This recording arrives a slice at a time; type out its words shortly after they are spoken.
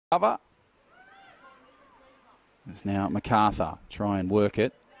cover. There's now Macarthur. Try and work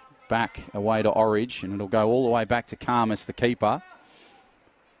it. Back away to Orridge, and it'll go all the way back to Karmas, the keeper,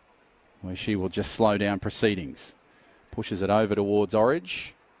 where she will just slow down proceedings. Pushes it over towards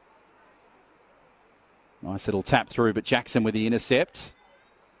Orridge. Nice little tap through, but Jackson with the intercept.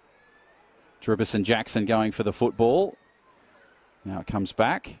 Dribbis and Jackson going for the football. Now it comes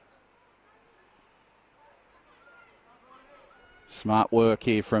back. Smart work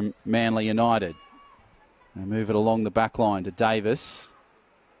here from Manly United. They move it along the back line to Davis.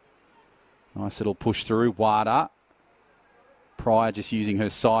 Nice little push through. Wada. Pryor just using her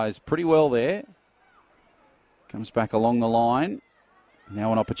size pretty well there. Comes back along the line.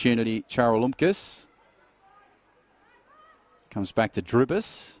 Now an opportunity, Charalumkas. Comes back to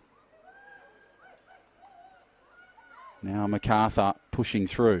Dribbis. Now Macarthur pushing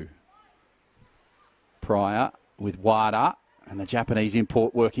through. Pryor with Wada. And the Japanese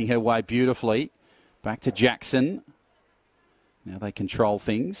import working her way beautifully. Back to Jackson. Now they control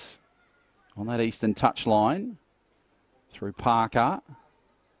things on that eastern touch line. Through Parker.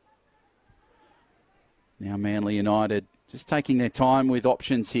 Now Manly United just taking their time with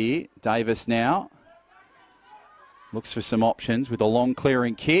options here. Davis now looks for some options with a long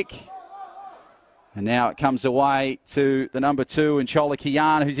clearing kick. And now it comes away to the number 2 in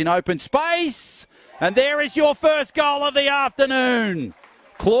Cholakian, who's in open space. And there is your first goal of the afternoon.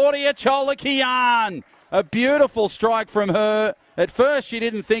 Claudia Cholakian. A beautiful strike from her. At first she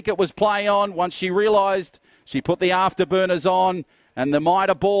didn't think it was play on. Once she realised, she put the afterburners on and the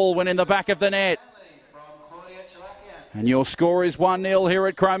mitre ball went in the back of the net. And your score is 1-0 here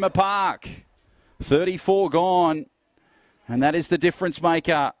at Cromer Park. 34 gone. And that is the difference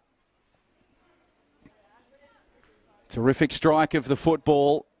maker. Terrific strike of the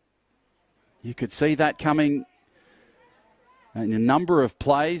football. You could see that coming in a number of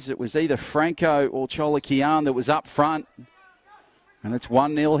plays. It was either Franco or Cholakian that was up front. And it's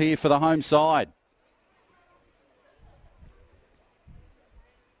 1-0 here for the home side.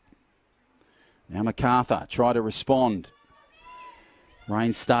 Now Macarthur try to respond.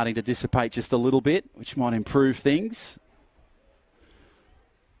 Rain's starting to dissipate just a little bit, which might improve things.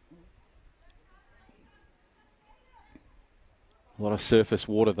 A lot of surface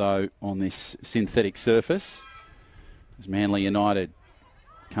water, though, on this synthetic surface. As Manly United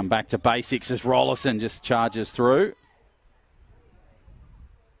come back to basics as Rollison just charges through.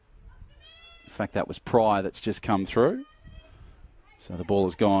 In fact, that was Pryor that's just come through. So the ball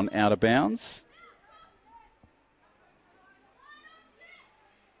has gone out of bounds.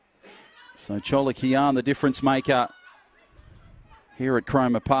 So Cholakian, the difference maker here at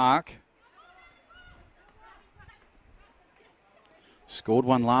Cromer Park. Scored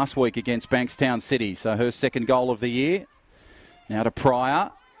one last week against Bankstown City, so her second goal of the year. Now to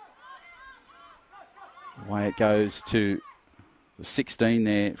Pryor. Away it goes to the 16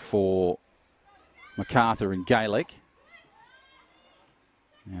 there for Macarthur in Gaelic.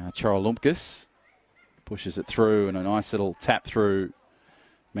 Now Charalumkas pushes it through and a nice little tap through.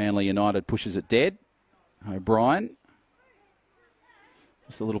 Manly United pushes it dead. O'Brien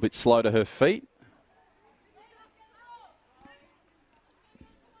just a little bit slow to her feet.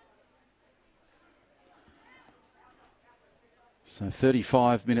 So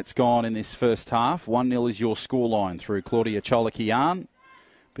 35 minutes gone in this first half. 1-0 is your scoreline through Claudia Cholakian.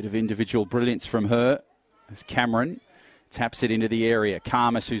 Bit of individual brilliance from her as Cameron taps it into the area.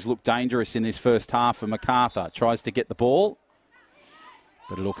 Karmas, who's looked dangerous in this first half for Macarthur, tries to get the ball.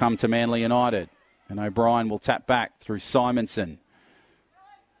 But it'll come to Manly United. And O'Brien will tap back through Simonson.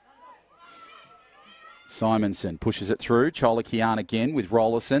 Simonson pushes it through. Cholakian again with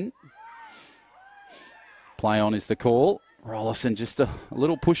Rollison. Play on is the call. Rollison just a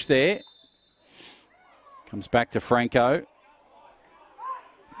little push there. Comes back to Franco.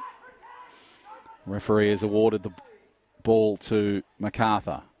 Referee has awarded the ball to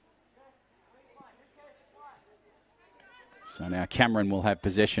Macarthur. So now Cameron will have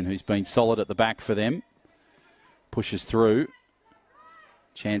possession, who's been solid at the back for them. Pushes through.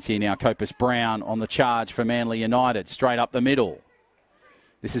 Chance here now, Copus Brown on the charge for Manly United. Straight up the middle.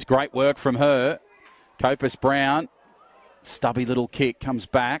 This is great work from her. Copus Brown. Stubby little kick, comes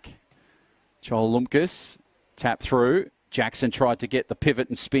back. Charalumkas, tap through. Jackson tried to get the pivot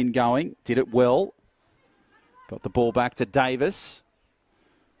and spin going. Did it well. Got the ball back to Davis.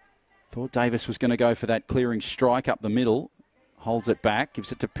 Thought Davis was going to go for that clearing strike up the middle. Holds it back,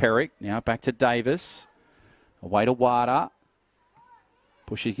 gives it to Perrick. Now back to Davis. Away to Wada.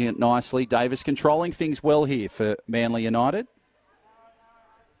 Pushing it nicely. Davis controlling things well here for Manly United.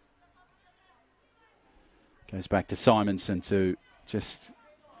 Goes back to Simonson to just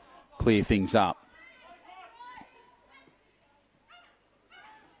clear things up.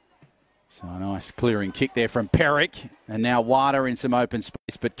 So a nice clearing kick there from Perrick. And now Wada in some open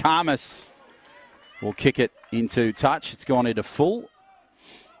space. But Karmas will kick it into touch. It's gone into full.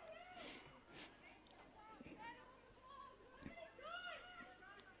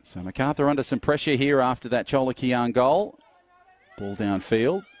 So Macarthur under some pressure here after that Cholakian goal. Ball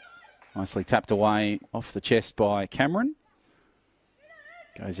downfield. Nicely tapped away off the chest by Cameron.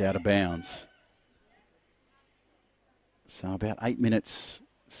 Goes out of bounds. So about 8 minutes,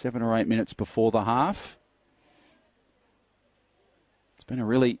 7 or 8 minutes before the half. It's been a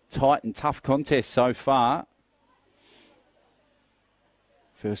really tight and tough contest so far.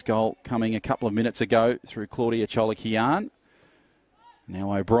 First goal coming a couple of minutes ago through Claudia Cholakian.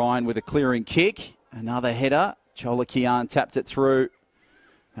 Now O'Brien with a clearing kick. Another header. Cholakian tapped it through.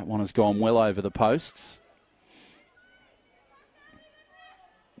 That one has gone well over the posts.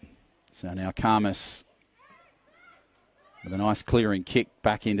 So now Karmas with a nice clearing kick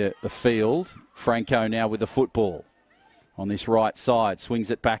back into the field. Franco now with the football on this right side.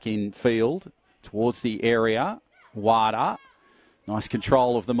 Swings it back in field towards the area. Wada. Nice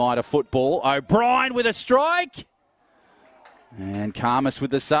control of the Mitre football. O'Brien with a strike. And Karmas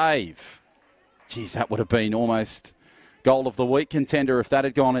with the save. Geez, that would have been almost goal of the week contender if that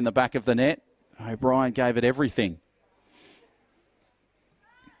had gone in the back of the net. O'Brien gave it everything.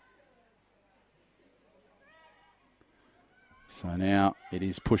 So now it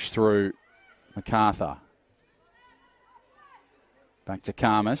is pushed through Macarthur. Back to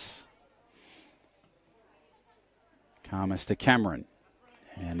Karmas. Karmas to Cameron.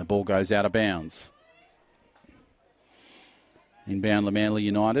 And the ball goes out of bounds. Inbound Manly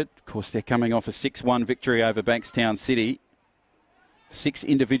United. Of course, they're coming off a 6-1 victory over Bankstown City. 6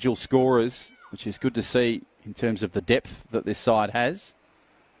 individual scorers, which is good to see in terms of the depth that this side has.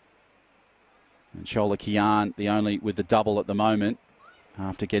 And Cholakian, the only with the double at the moment,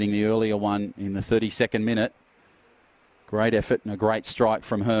 after getting the earlier one in the 32nd minute. Great effort and a great strike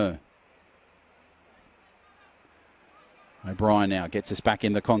from her. O'Brien now gets us back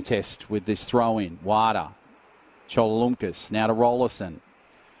in the contest with this throw-in. Wada. Cholalumkas now to Rollerson.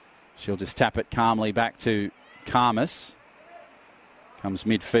 She'll just tap it calmly back to Karmas. Comes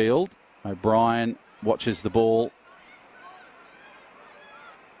midfield. O'Brien watches the ball.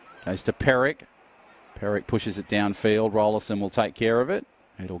 Goes to Perrick. Perrick pushes it downfield. Rollerson will take care of it.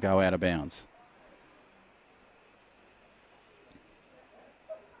 It'll go out of bounds.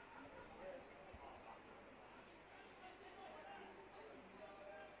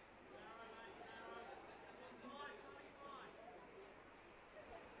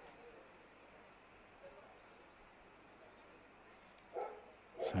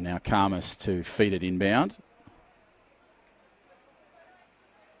 So now Karmas to feed it inbound.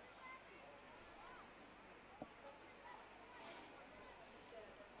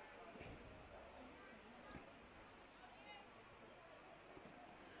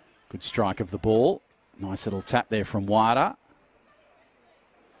 Good strike of the ball. Nice little tap there from Wada.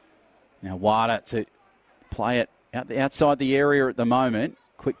 Now Wada to play it outside the area at the moment.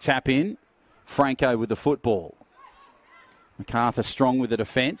 Quick tap in. Franco with the football. Macarthur strong with the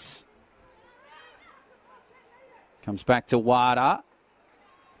defence. Comes back to Wada.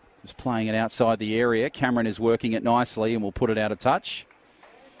 Just playing it outside the area. Cameron is working it nicely and will put it out of touch.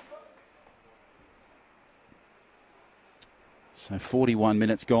 So 41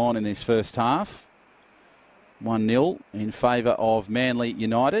 minutes gone in this first half. 1-0 in favour of Manly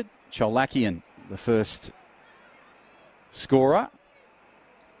United. Cholakian, the first scorer.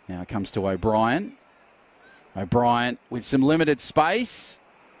 Now it comes to O'Brien. O'Brien with some limited space.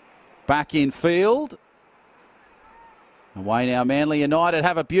 Back in field. Away now, Manly United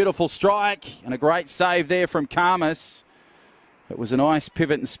have a beautiful strike and a great save there from Karmas. It was a nice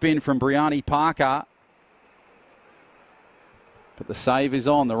pivot and spin from Brianni Parker. But the save is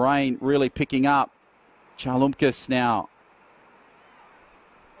on. The rain really picking up. Charlumkas now.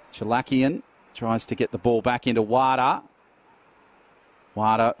 Cholakian tries to get the ball back into Wada.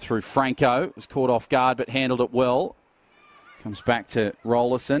 Wada through Franco. Was caught off guard but handled it well. Comes back to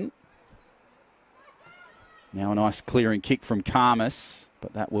Rollerson. Now a nice clearing kick from Karmas,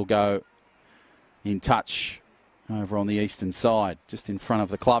 but that will go in touch over on the eastern side, just in front of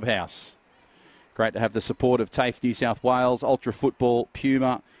the clubhouse. Great to have the support of TAFE New South Wales, Ultra Football,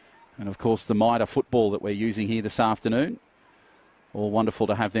 Puma, and of course the Mitre football that we're using here this afternoon. All wonderful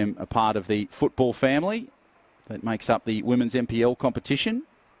to have them a part of the football family that makes up the women's NPL competition.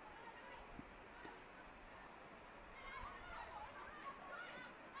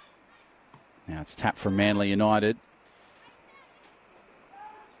 Now it's tapped from Manly United.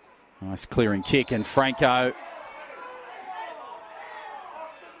 Nice clearing kick, and Franco.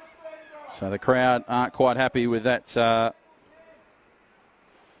 So the crowd aren't quite happy with that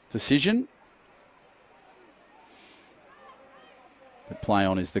decision. But play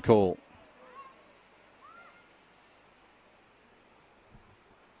on is the call.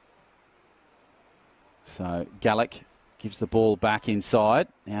 So Gallic gives the ball back inside.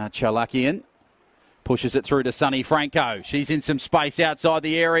 Now Chalakian pushes it through to Sonny Franco. She's in some space outside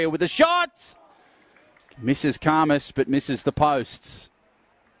the area with a shot. Misses Karmas, but misses the posts.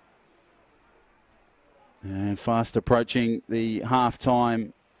 And fast approaching the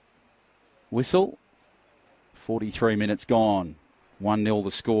half-time whistle. 43 minutes gone. 1-0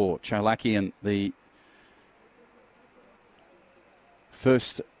 the score. Chalakian, the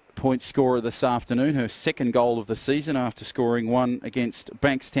first point scorer this afternoon. Her second goal of the season after scoring one against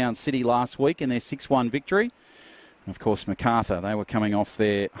Bankstown City last week in their 6-1 victory. And of course, Macarthur, they were coming off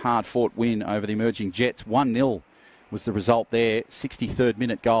their hard-fought win over the emerging Jets. 1-0 was the result there. 63rd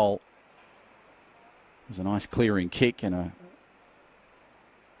minute goal. It was a nice clearing kick and a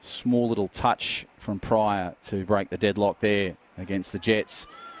small little touch from Pryor to break the deadlock there against the Jets.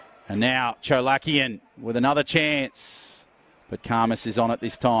 And now Cholakian with another chance. But Karmas is on it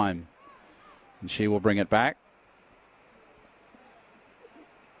this time. And she will bring it back.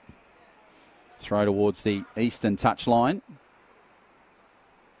 Throw towards the eastern touchline.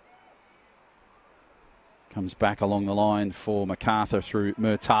 Comes back along the line for Macarthur through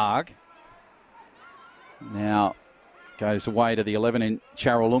Murtagh. Now goes away to the 11 in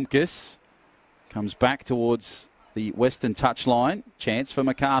Charalumkis. Comes back towards the western touchline. Chance for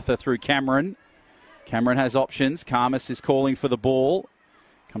Macarthur through Cameron. Cameron has options. Karmas is calling for the ball.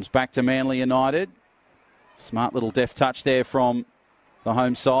 Comes back to Manly United. Smart little deft touch there from the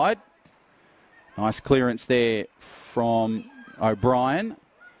home side. Nice clearance there from O'Brien.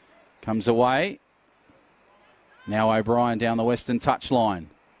 Comes away. Now O'Brien down the western touchline.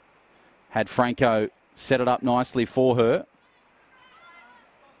 Had Franco set it up nicely for her.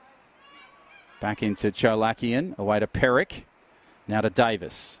 Back into Cholakian. Away to Perrick. Now to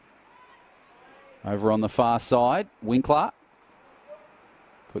Davis. Over on the far side. Winkler.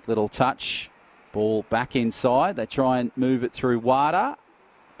 Quick little touch. Ball back inside. They try and move it through Wada.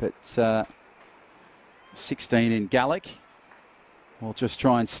 But 16 in Gallic. We'll just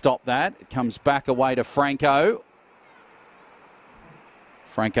try and stop that. It comes back away to Franco.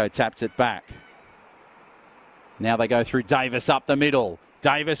 Franco taps it back. Now they go through Davis up the middle.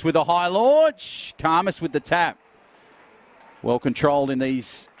 Davis with a high launch. Karmas with the tap. Well controlled in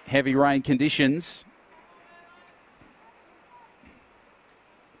these heavy rain conditions.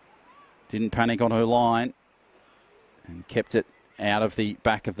 Didn't panic on her line. And kept it out of the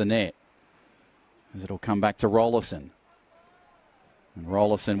back of the net. As it'll come back to Rollerson. And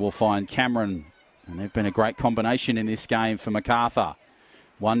Rollerson will find Cameron. And they've been a great combination in this game for Macarthur.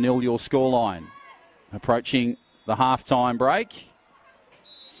 1-0 your scoreline. Approaching the half-time break.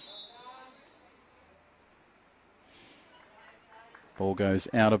 Ball goes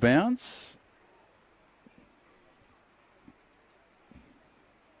out of bounds.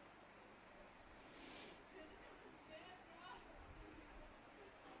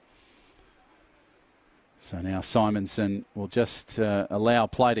 So now Simonson will just allow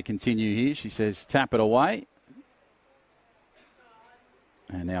play to continue here. She says tap it away.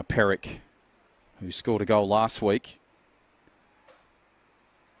 And now Perrick, who scored a goal last week,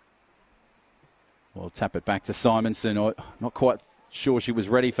 will tap it back to Simonson. Not quite sure she was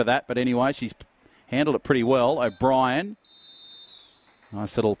ready for that, but anyway, she's handled it pretty well. O'Brien,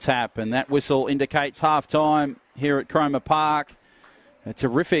 nice little tap, and that whistle indicates half-time here at Cromer Park. A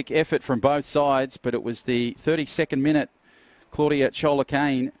terrific effort from both sides, but it was the 32nd minute, Claudia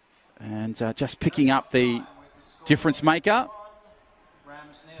Cholakane, and just picking up the difference maker.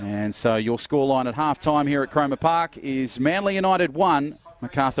 And so your scoreline at half-time here at Cromer Park is Manly United 1,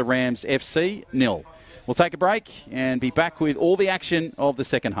 Macarthur Rams FC 0. We'll take a break and be back with all the action of the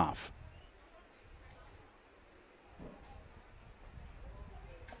second half.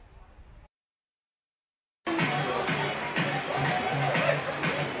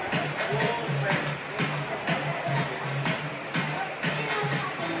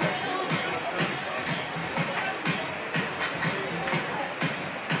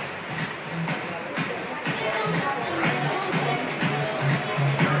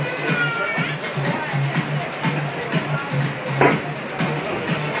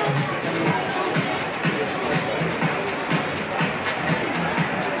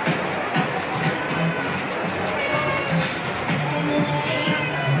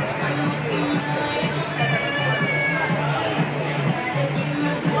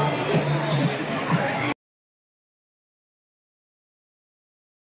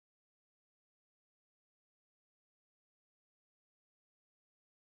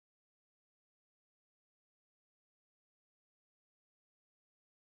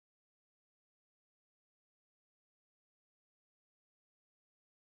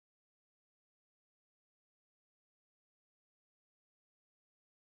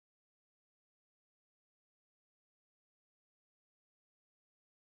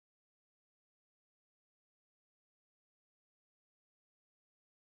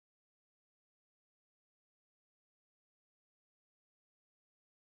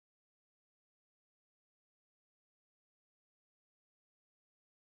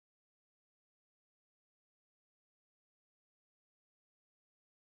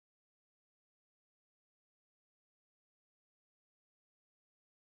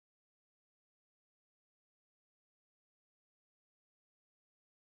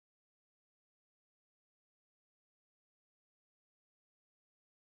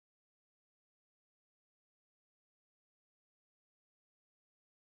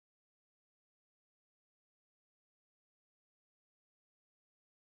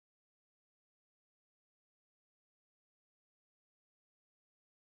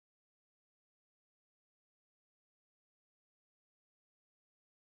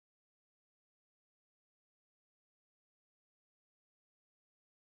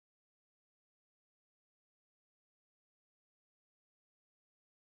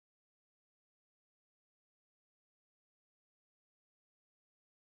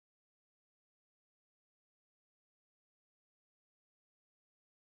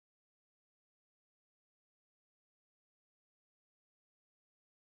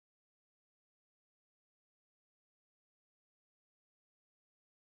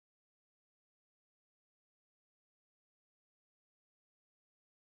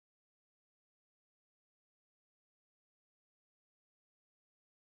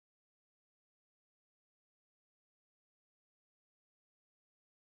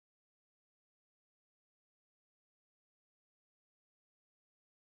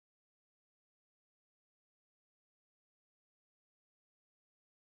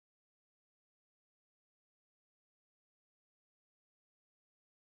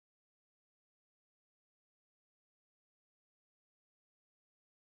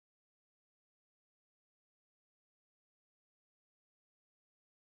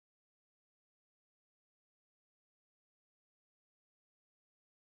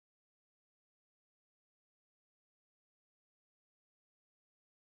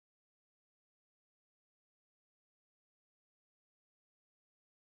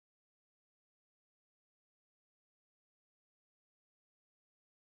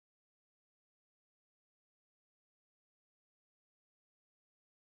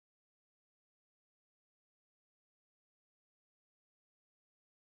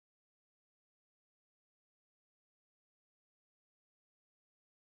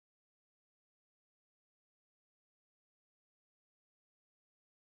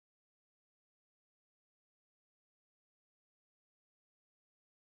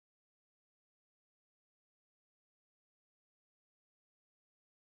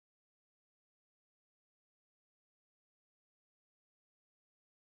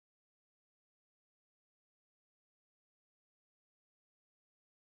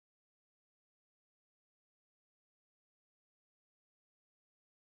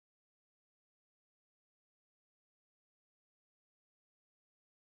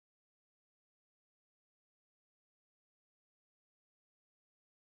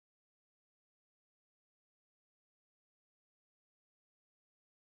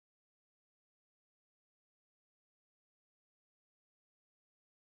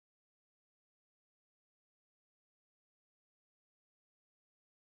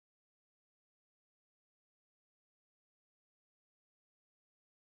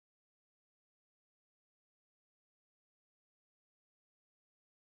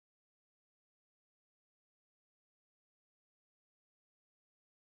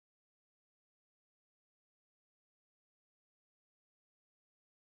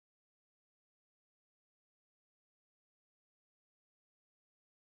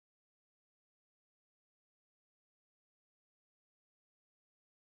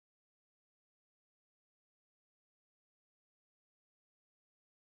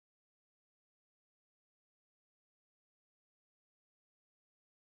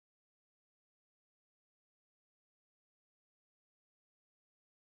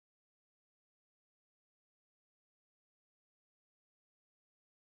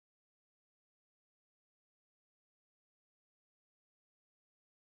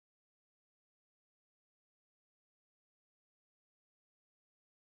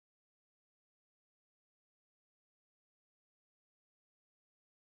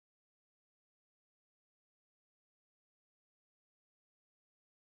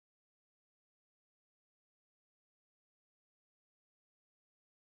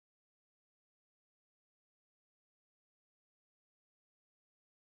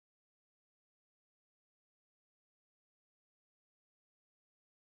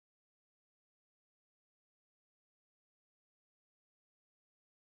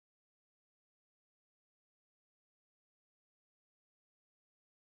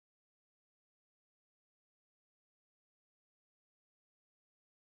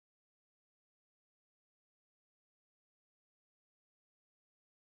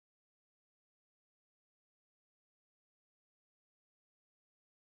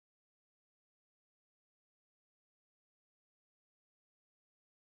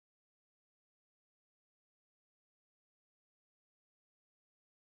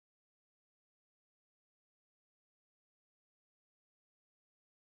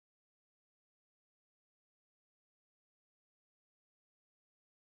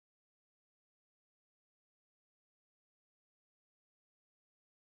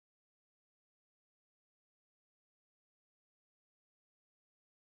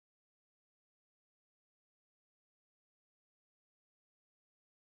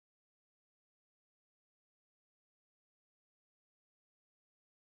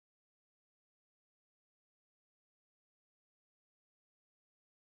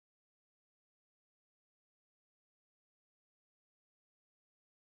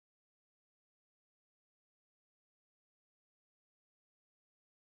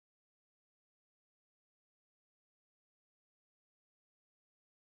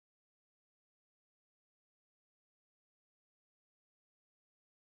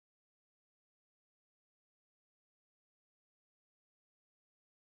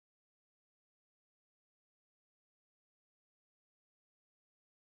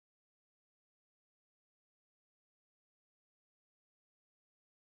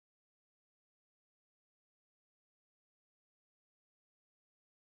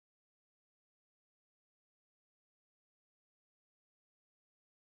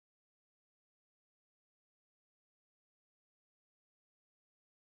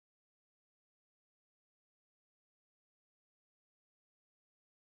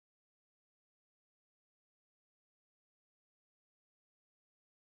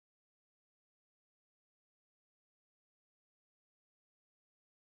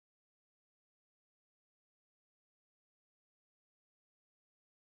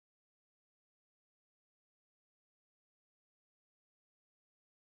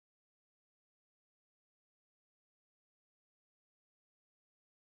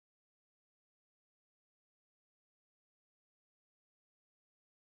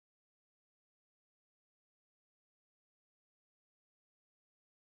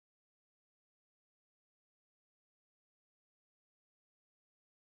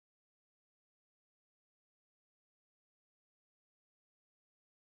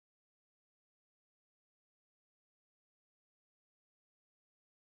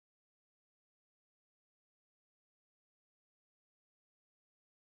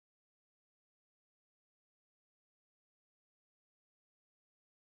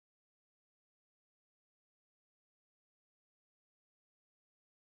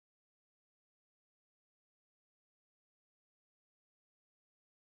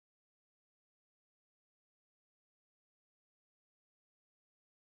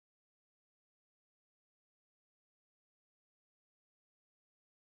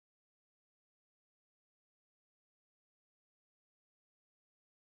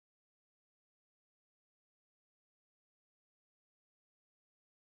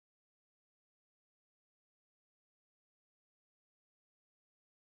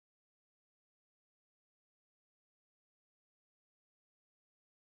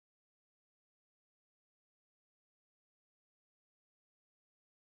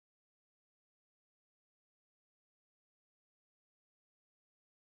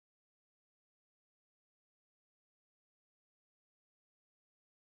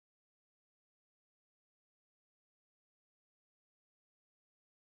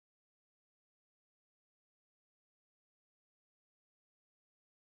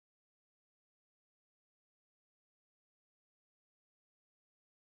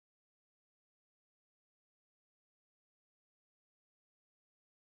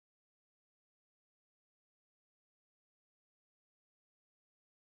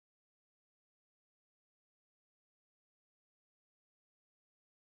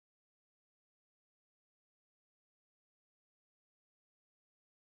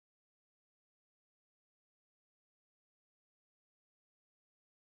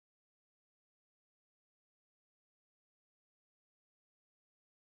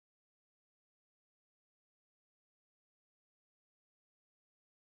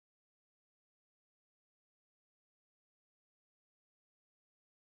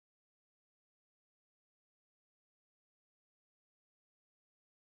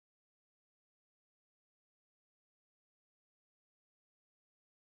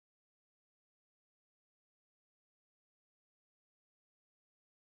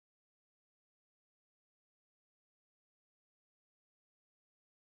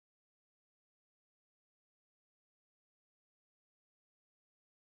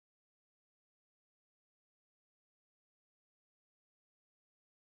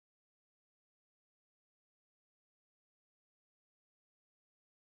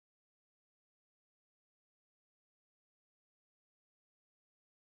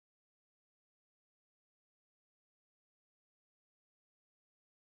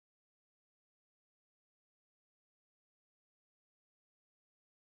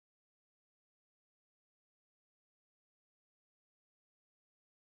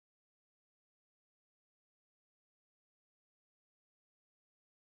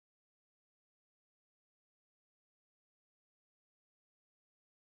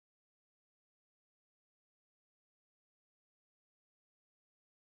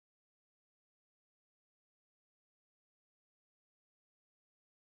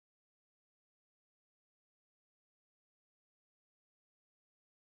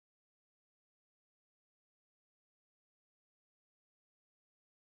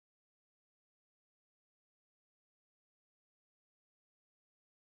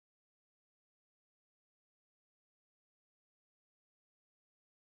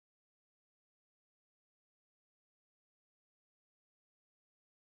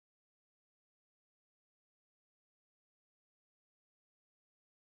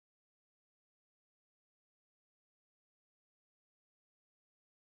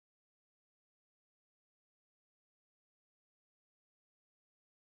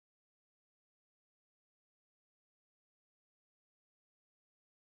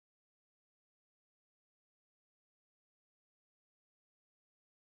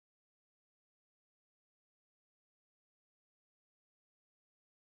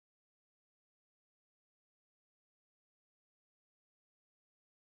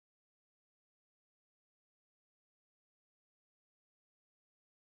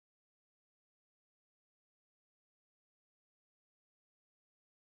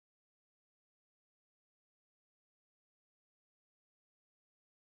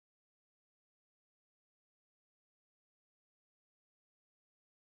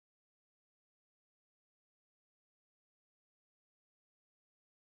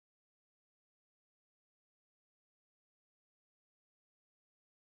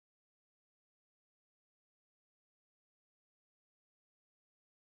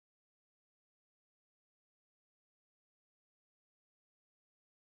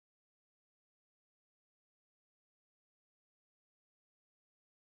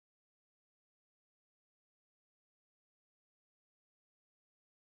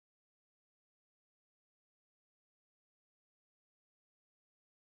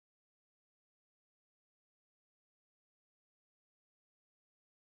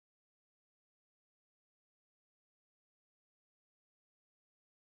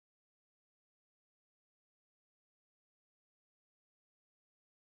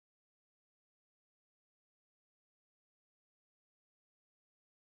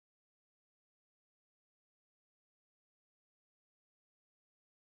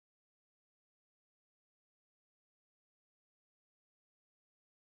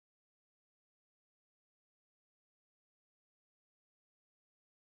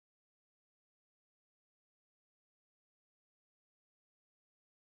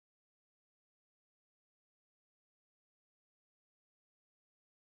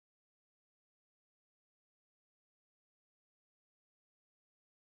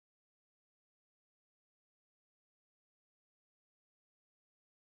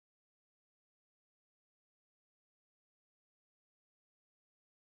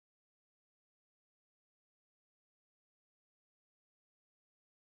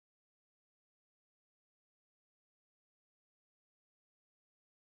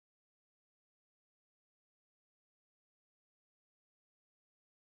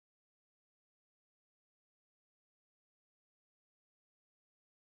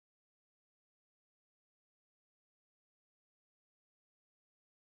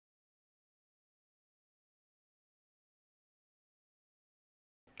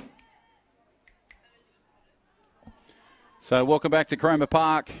 So welcome back to Cromer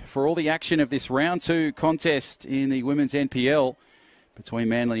Park for all the action of this round 2 contest in the women's NPL between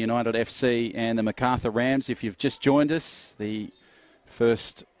Manly United FC and the Macarthur Rams. If you've just joined us, the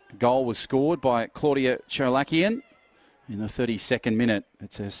first goal was scored by Claudia Cholakian in the 32nd minute.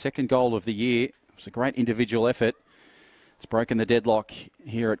 It's her second goal of the year. It was a great individual effort. It's broken the deadlock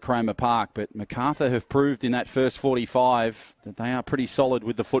here at Cromer Park, but Macarthur have proved in that first 45 that they are pretty solid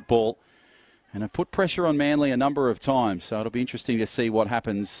with the football and have put pressure on Manly a number of times. So it'll be interesting to see what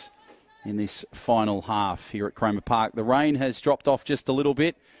happens in this final half here at Cromer Park. The rain has dropped off just a little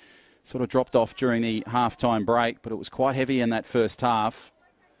bit. Sort of dropped off during the half-time break, but it was quite heavy in that first half.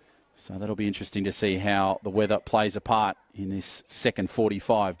 So that'll be interesting to see how the weather plays a part in this second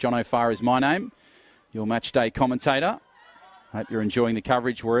 45. John O'Farr is my name, your match day commentator. Hope you're enjoying the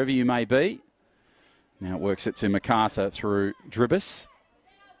coverage wherever you may be. Now it works it to Macarthur through Dribbis.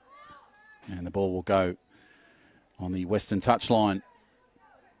 And the ball will go on the western touchline.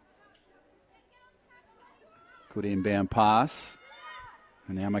 Good inbound pass.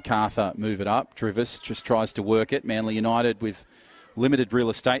 And now Macarthur move it up. Drivis just tries to work it. Manly United with limited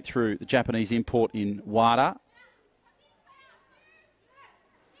real estate through the Japanese import in Wada.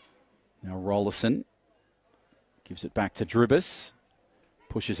 Now Rollerson gives it back to Dribbis.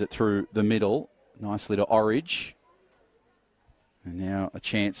 Pushes it through the middle. Nicely to Orridge. And now a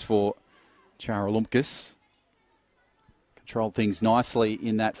chance for Charalumkas. Controlled things nicely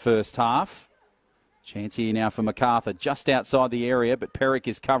in that first half. Chance here now for Macarthur, just outside the area, but Perrick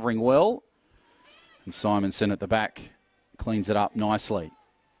is covering well. And Simonson at the back cleans it up nicely.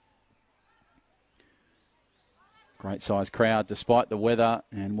 Great sized crowd despite the weather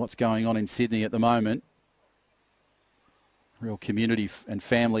and what's going on in Sydney at the moment. Real community and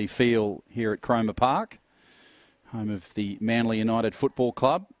family feel here at Cromer Park, home of the Manly United Football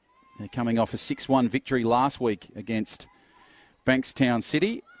Club. They're coming off a 6-1 victory last week against Bankstown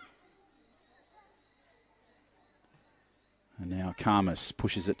City. And now Karmas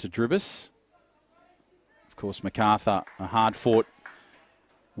pushes it to Dribbis. Of course, Macarthur, a hard-fought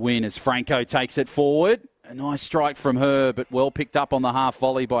win as Franco takes it forward. A nice strike from her, but well picked up on the half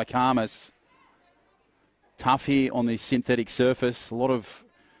volley by Karmas. Tough here on this synthetic surface. A lot of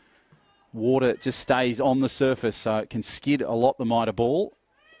water just stays on the surface, so it can skid a lot the mitre ball.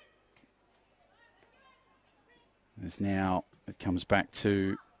 As now it comes back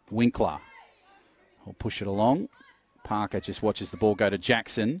to Winkler. I'll push it along. Parker just watches the ball go to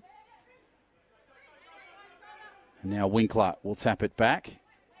Jackson. And now Winkler will tap it back.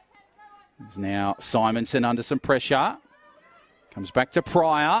 There's now Simonson under some pressure. Comes back to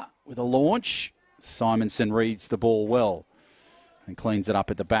Pryor with a launch. Simonson reads the ball well and cleans it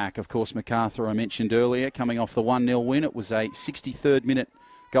up at the back. Of course, Macarthur, I mentioned earlier, coming off the 1-0 win. It was a 63rd minute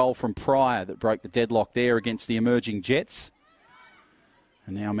goal from Pryor that broke the deadlock there against the emerging Jets.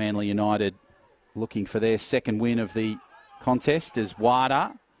 And now Manly United looking for their second win of the contest as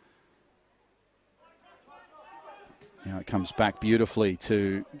Wada. Now it comes back beautifully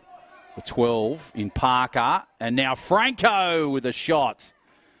to the 12 in Parker. And now Franco with a shot.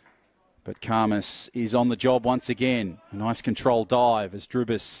 But Karmas is on the job once again. A nice controlled dive as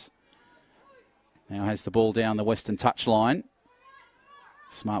Dribbis now has the ball down the western touchline.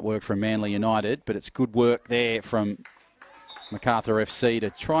 Smart work from Manly United, but it's good work there from Macarthur FC to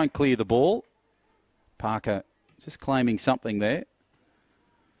try and clear the ball. Parker just claiming something there.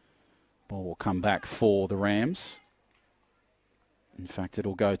 Ball will come back for the Rams. In fact,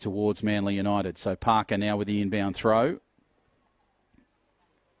 it'll go towards Manly United. So Parker now with the inbound throw.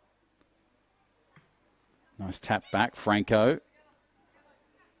 Nice tap back, Franco.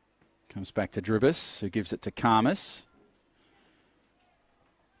 Comes back to Dribbis, who gives it to Karmas.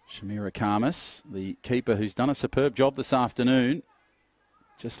 Shamira Karmas, the keeper who's done a superb job this afternoon.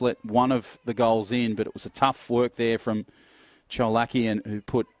 Just let one of the goals in, but it was a tough work there from Cholakian, who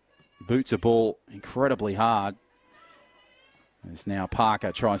put boots a ball incredibly hard. As now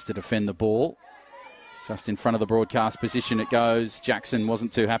Parker tries to defend the ball. Just in front of the broadcast position it goes. Jackson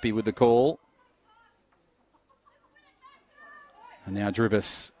wasn't too happy with the call. And now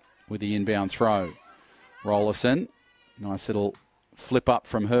Dribbis with the inbound throw. Rollerson, nice little flip up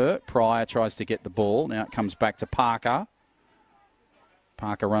from her. Pryor tries to get the ball. Now it comes back to Parker.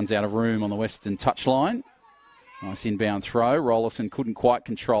 Parker runs out of room on the western touchline. Nice inbound throw. Rollerson couldn't quite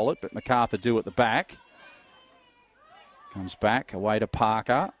control it, but Macarthur do at the back. Comes back away to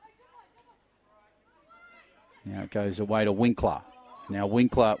Parker. Now it goes away to Winkler. Now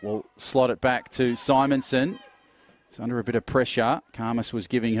Winkler will slot it back to Simonson. He's under a bit of pressure. Karmas was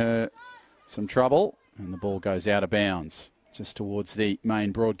giving her some trouble, and the ball goes out of bounds just towards the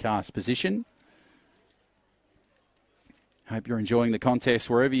main broadcast position. Hope you're enjoying the contest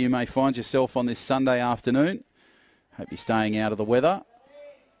wherever you may find yourself on this Sunday afternoon. Hope you're staying out of the weather.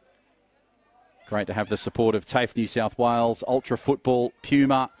 Great to have the support of TAFE New South Wales, Ultra Football,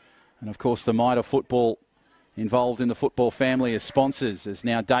 Puma, and of course the Mitre Football involved in the football family as sponsors, as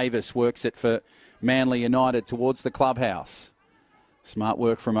now Davis works it for Manly United towards the clubhouse. Smart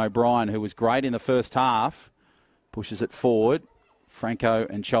work from O'Brien, who was great in the first half. Pushes it forward. Franco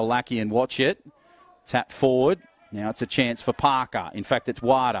and Cholakian watch it. Tap forward. Now it's a chance for Parker. In fact, it's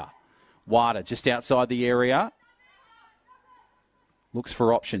Wada. Wada just outside the area. Looks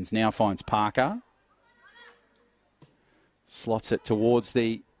for options. Now finds Parker. Slots it towards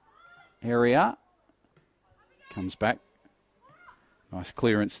the area. Comes back. Nice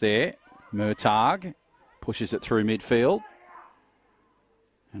clearance there. Murtagh pushes it through midfield.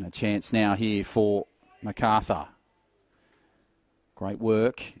 And a chance now here for Macarthur. Great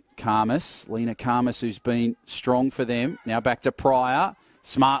work. Karmas, Lena Karmas, who's been strong for them. Now back to Pryor.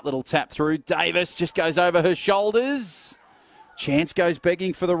 Smart little tap through. Davis just goes over her shoulders. Chance goes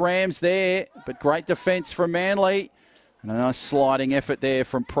begging for the Rams there, but great defence from Manly. And a nice sliding effort there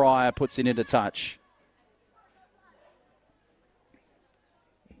from Pryor puts it into touch.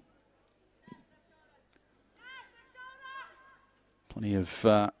 Plenty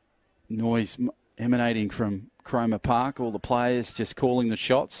of noise emanating from Cromer Park. All the players just calling the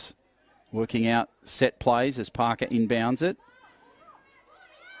shots, working out set plays as Parker inbounds it.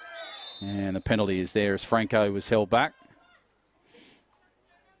 And the penalty is there as Franco was held back.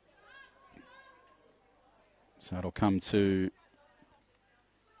 So it'll come to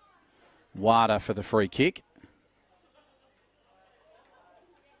Wada for the free kick.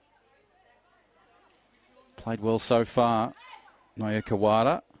 Played well so far, Naoka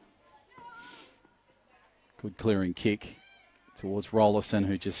Wada. Good clearing kick towards Rollerson,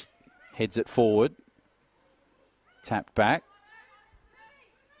 who just heads it forward. Tapped back.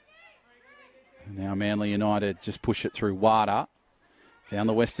 And now Manly United just push it through Wada. Down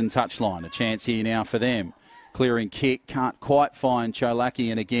the western touchline. A chance here now for them. Clearing kick. Can't quite find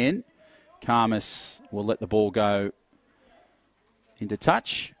Cholakian again. Karmas will let the ball go into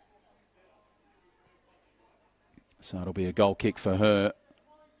touch. So it'll be a goal kick for her.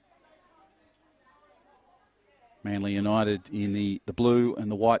 Manly United in the blue and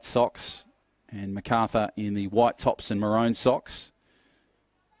the white socks, and Macarthur in the white tops and maroon socks.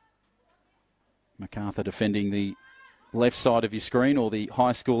 Macarthur defending the left side of your screen, or the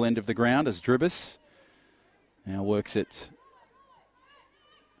high school end of the ground, as Dribus now works it.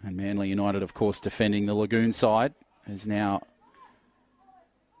 And Manly United, of course, defending the lagoon side, as now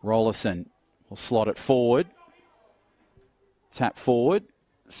Rollerson will slot it forward. Tap forward.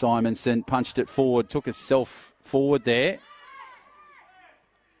 Simonson punched it forward, took herself forward there.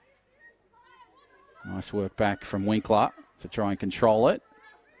 Nice work back from Winkler to try and control it.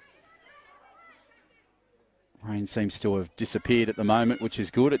 Rain seems to have disappeared at the moment, which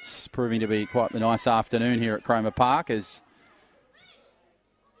is good. It's proving to be quite the nice afternoon here at Cromer Park, as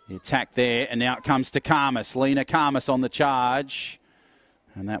the attack there, and now it comes to Karmas. Lena Karmas on the charge,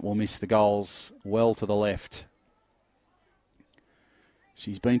 and that will miss the goals well to the left.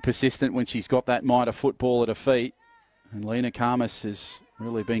 She's been persistent when she's got that Mitre football at her feet. And Lena Karmas has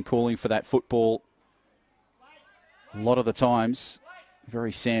really been calling for that football a lot of the times.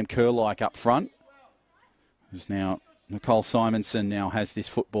 Very Sam Kerr-like up front. As now Nicole Simonson now has this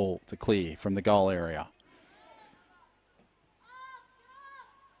football to clear from the goal area.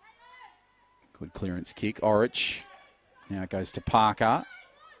 Good clearance kick. Orich. Now it goes to Parker.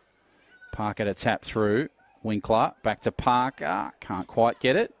 Parker to tap through. Winkler, back to Parker, can't quite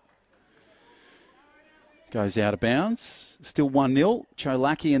get it. Goes out of bounds. Still 1-0.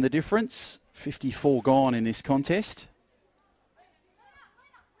 Cholaki in the difference. 54 gone in this contest.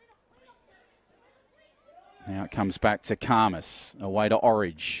 Now it comes back to Karmas, away to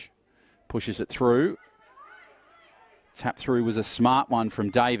Orridge. Pushes it through. Tap through was a smart one from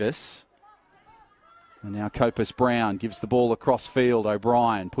Davis. And now Copus Brown gives the ball across field.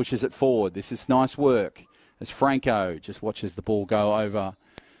 O'Brien pushes it forward. This is nice work, as Franco just watches the ball go over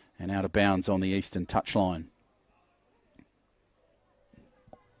and out of bounds on the eastern touchline.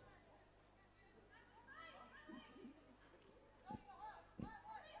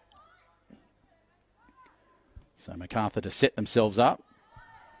 So Macarthur to set themselves up.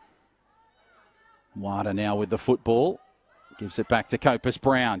 Wada now with the football. Gives it back to Copus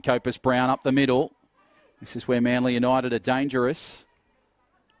Brown. Copus Brown up the middle. This is where Manly United are dangerous.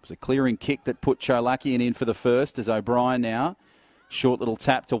 It was a clearing kick that put Cholakian in for the first, as O'Brien now. Short little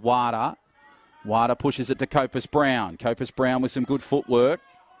tap to Wada. Wada pushes it to Copus Brown. Copus Brown with some good footwork.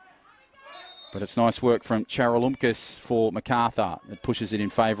 But it's nice work from Charalumkas for Macarthur. It pushes it in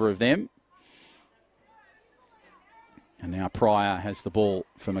favour of them. And now Pryor has the ball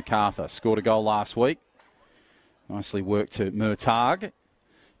for Macarthur. Scored a goal last week. Nicely worked to Murtagh.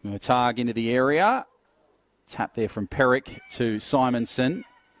 Murtagh into the area. Tap there from Perrick to Simonson.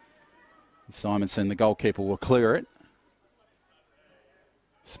 Simonson, the goalkeeper, will clear it.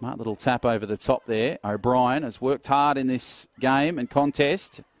 Smart little tap over the top there. O'Brien has worked hard in this game and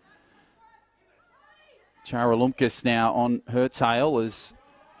contest. Charalumkas now on her tail as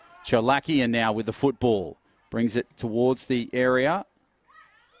Chalakian now with the football. Brings it towards the area.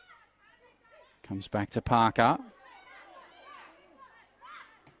 Comes back to Parker.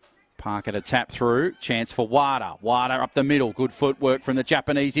 Parker to tap through. Chance for Wada. Wada up the middle. Good footwork from the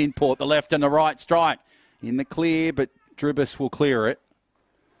Japanese import. The left and the right strike. In the clear, but Dribus will clear it.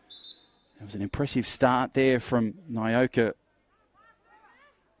 It was an impressive start there from Nyoka.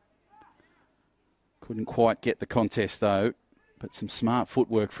 Couldn't quite get the contest though, but some smart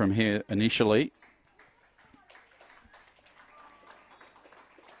footwork from here initially.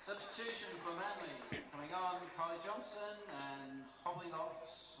 Substitution for Manly. Coming on, Kylie Johnson and hobbling off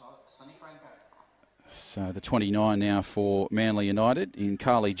Sonny Franco. So the 29 now for Manly United. In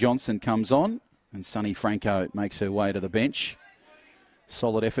Carly Johnson comes on and Sonny Franco makes her way to the bench.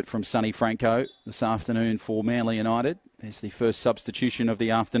 Solid effort from Sonny Franco this afternoon for Manly United. There's the first substitution of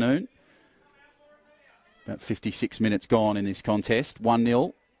the afternoon. About 56 minutes gone in this contest.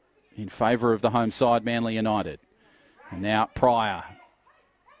 1-0 in favour of the home side, Manly United. And now Pryor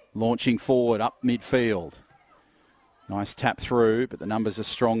launching forward up midfield. Nice tap through, but the numbers are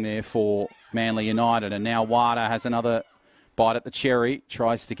strong there for Manly United. And now Wada has another bite at the cherry.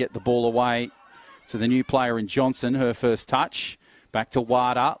 Tries to get the ball away to the new player in Johnson. Her first touch. Back to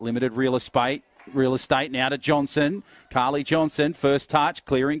Wada. Limited real estate. Now to Johnson. Carly Johnson. First touch.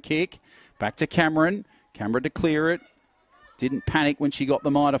 Clearing kick. Back to Cameron. Cameron to clear it. Didn't panic when she got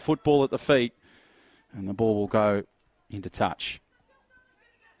the Mitre football at the feet. And the ball will go into touch.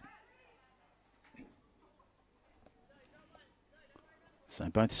 So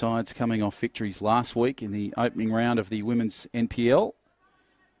both sides coming off victories last week in the opening round of the women's NPL.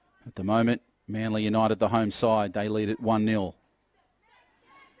 At the moment, Manly United, the home side, they lead at 1-0.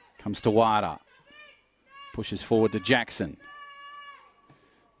 Comes to Wada. Pushes forward to Jackson.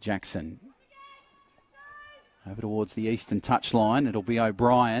 Jackson over towards the eastern touchline. It'll be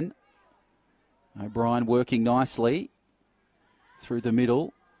O'Brien. O'Brien working nicely through the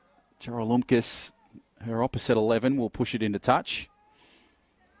middle. Charalumkas, her opposite 11, will push it into touch.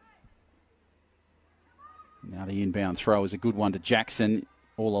 Now the inbound throw is a good one to Jackson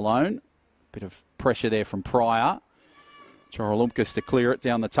all alone. Bit of pressure there from Pryor. Charalumkas to clear it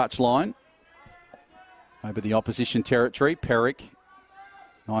down the touchline. Over the opposition territory. Perrick.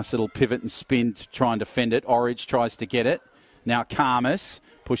 Nice little pivot and spin to try and defend it. Orridge tries to get it. Now Karmas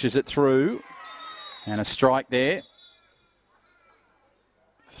pushes it through. And a strike there.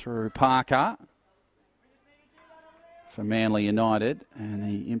 Through Parker. For Manly United. And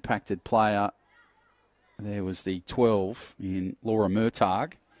the impacted player there was the 12 in Laura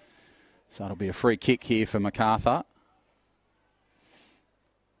Murtagh. So it'll be a free kick here for Macarthur.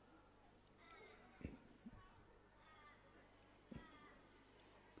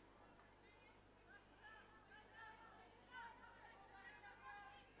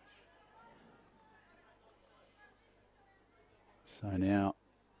 So now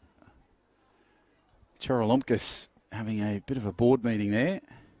Charalumkas having a bit of a board meeting there.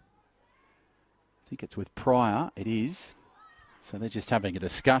 I think it's with Pryor. It is. So they're just having a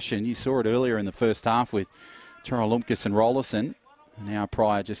discussion. You saw it earlier in the first half with Charalumkas and Rollerson. And now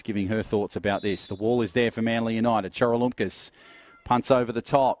Pryor just giving her thoughts about this. The wall is there for Manly United. Charalumkas punts over the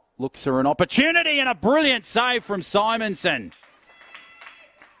top. Looks for an opportunity and a brilliant save from Simonson.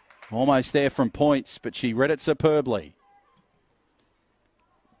 Almost there from points, but she read it superbly.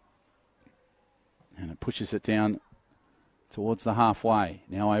 And it pushes it down towards the halfway.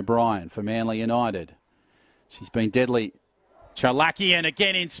 Now O'Brien for Manly United. She's been deadly. Chalakian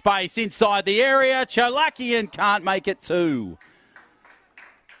again in space inside the area. Chalakian can't make it to.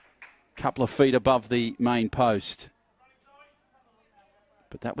 Couple of feet above the main post.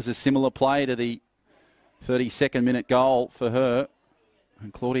 But that was a similar play to the 32nd minute goal for her.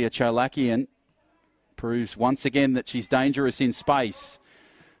 And Claudia Chalakian proves once again that she's dangerous in space.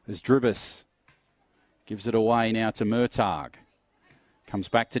 As Dribus gives it away now to Murtagh. Comes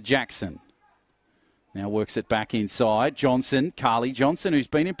back to Jackson. Now works it back inside. Johnson, Carly Johnson, who's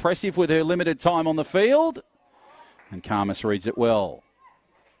been impressive with her limited time on the field. And Karmas reads it well.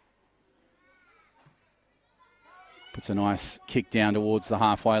 Puts a nice kick down towards the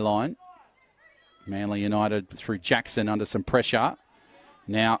halfway line. Manly United through Jackson under some pressure.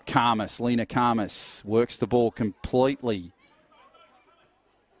 Now Lena Karmas works the ball completely.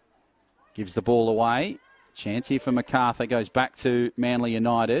 Gives the ball away. Chance here for Macarthur. Goes back to Manly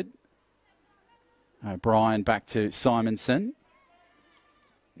United. O'Brien back to Simonson.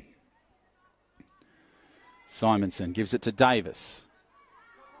 Simonson gives it to Davis.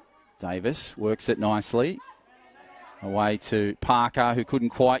 Davis works it nicely. Away to Parker, who couldn't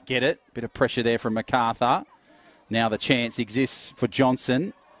quite get it. Bit of pressure there from Macarthur. Now the chance exists for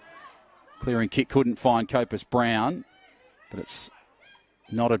Johnson. Clearing kick couldn't find Copus Brown. But it's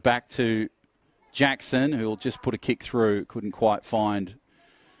nodded back to Jackson, who will just put a kick through. Couldn't quite find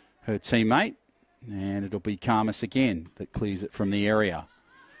her teammate. And it'll be Karmas again that clears it from the area.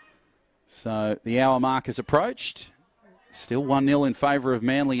 So the hour mark has approached. Still 1-0 in favour of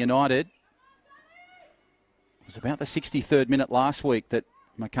Manly United. It was about the 63rd minute last week that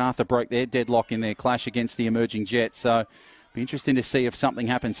Macarthur broke their deadlock in their clash against the emerging Jets. So it'll be interesting to see if something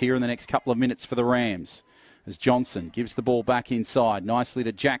happens here in the next couple of minutes for the Rams. As Johnson gives the ball back inside nicely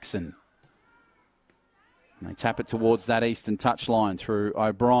to Jackson. And they tap it towards that eastern touchline through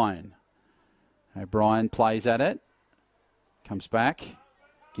O'Brien. O'Brien plays at it. Comes back.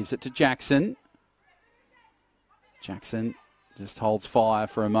 Gives it to Jackson. Jackson just holds fire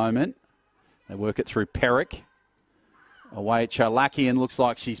for a moment. They work it through Perrick. Away Chalakian. Looks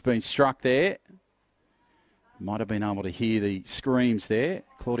like she's been struck there. Might have been able to hear the screams there.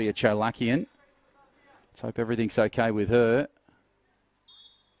 Claudia Chalakian. Let's hope everything's okay with her.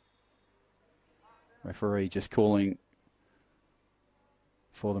 Referee just calling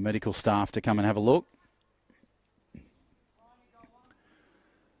for the medical staff to come and have a look.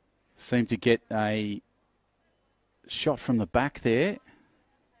 Seemed to get a shot from the back there.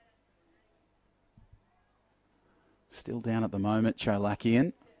 Still down at the moment,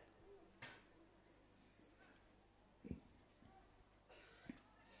 Chalakian. You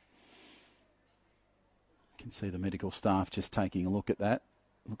can see the medical staff just taking a look at that.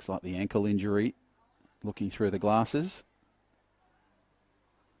 Looks like the ankle injury, looking through the glasses.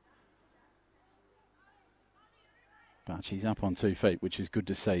 But she's up on 2 feet, which is good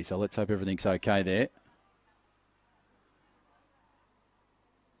to see. So let's hope everything's okay there.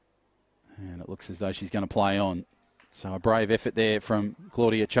 And it looks as though she's going to play on. So a brave effort there from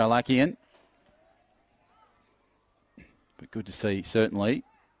Claudia Chalakian. But good to see, certainly. In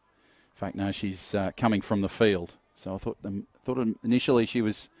fact, no, she's coming from the field. So I thought initially she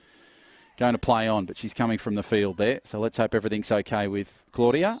was going to play on, but she's coming from the field there. So let's hope everything's okay with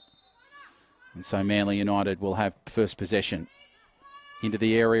Claudia. And so Manly United will have first possession. Into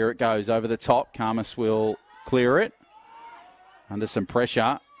the area it goes, over the top. Karmas will clear it. Under some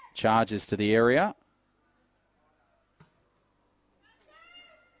pressure, charges to the area.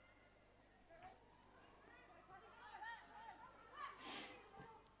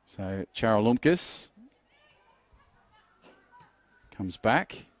 So Charalumkas comes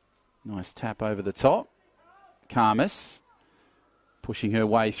back. Nice tap over the top. Karmas pushing her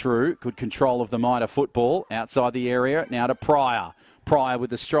way through. Good control of the Mitre football. Outside the area. Now to Pryor. Pryor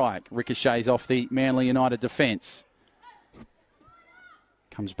with the strike. Ricochets off the Manly United defence.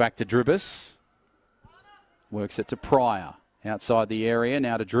 Comes back to Dribbis. Works it to Pryor. Outside the area.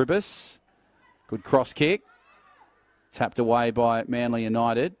 Now to Dribbis. Good cross kick. Tapped away by Manly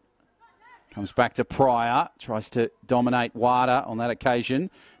United. Comes back to Pryor. Tries to dominate Wada on that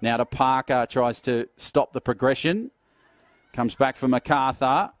occasion. Now to Parker. Tries to stop the progression. Comes back for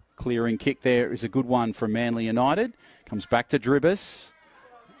Macarthur. Clearing kick there is a good one from Manly United. Comes back to Dribbis.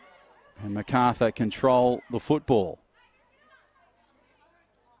 And Macarthur control the football.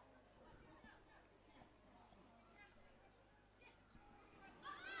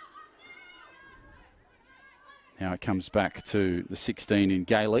 Now it comes back to the 16 in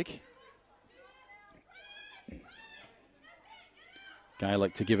Gaelic.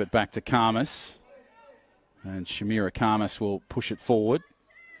 Gaelic to give it back to Karmas. And Shamira Karmas will push it forward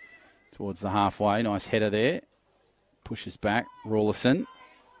towards the halfway. Nice header there. Pushes back. Rawlinson.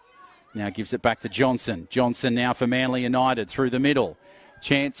 Now gives it back to Johnson. Johnson now for Manly United through the middle.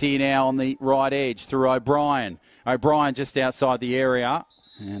 Chance here now on the right edge through O'Brien. O'Brien just outside the area.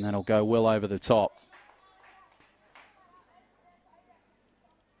 And that'll go well over the top.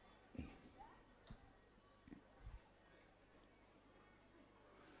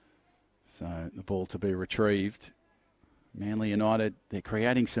 So the ball to be retrieved. Manly United, they're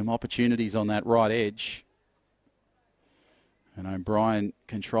creating some opportunities on that right edge. And O'Brien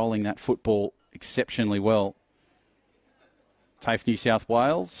controlling that football exceptionally well. TAFE New South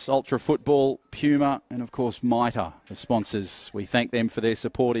Wales, Ultra Football, Puma, and of course Mitre, the sponsors. We thank them for their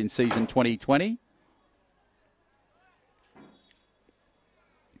support in season 2020.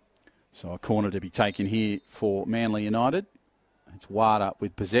 So a corner to be taken here for Manly United. It's Wada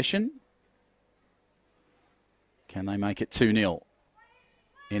with possession. Can they make it 2-0?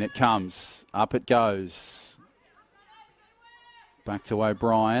 In it comes. Up it goes. Back to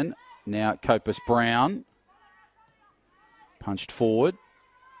O'Brien. Now Copus Brown. Punched forward.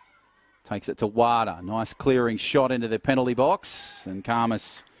 Takes it to Wada. Nice clearing shot into the penalty box. And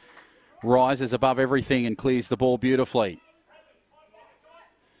Karmas rises above everything and clears the ball beautifully.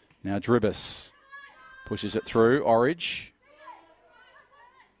 Now Dribus pushes it through. Orridge.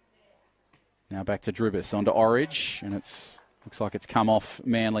 Now back to Dribus. Onto Orridge. And looks like it's come off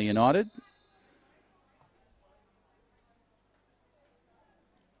Manly United.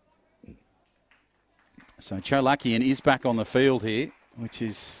 So Cholakian is back on the field here, which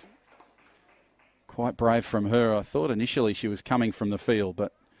is quite brave from her. I thought initially she was coming from the field,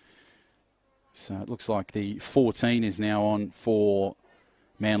 but so it looks like the 14 is now on for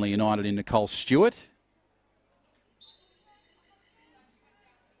Manly United in Nicole Stewart.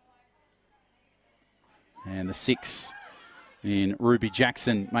 And the 6 in Ruby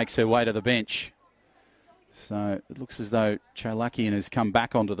Jackson makes her way to the bench. So it looks as though Cholakian has come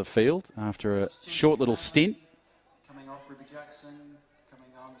back onto the field after a short little stint. Coming off Ruby Jackson, coming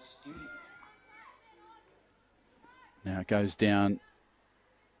on Stu. Now it goes down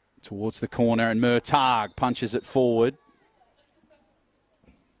towards the corner and Murtagh punches it forward.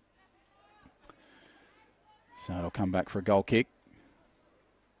 So it'll come back for a goal kick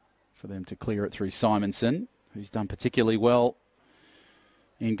for them to clear it through Simonson, who's done particularly well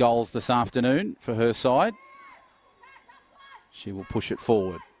in goals this afternoon for her side. She will push it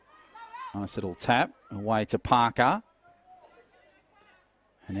forward. Nice little tap away to Parker.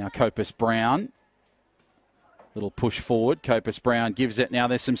 And now Copus Brown. Little push forward. Copus Brown gives it. Now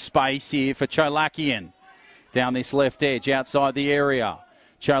there's some space here for Cholakian. Down this left edge outside the area.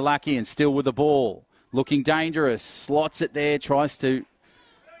 Cholakian still with the ball. Looking dangerous. Slots it there. Tries to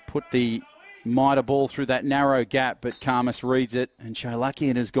put the Mitre ball through that narrow gap, but Karmas reads it, and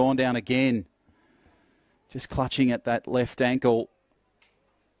Cholakian has gone down again. Just clutching at that left ankle.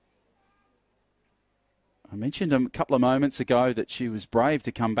 I mentioned a couple of moments ago that she was brave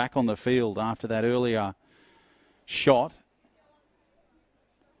to come back on the field after that earlier shot.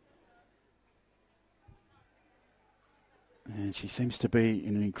 And she seems to be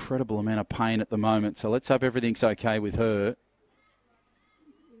in an incredible amount of pain at the moment, so let's hope everything's okay with her.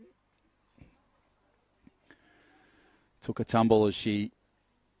 Took a tumble as she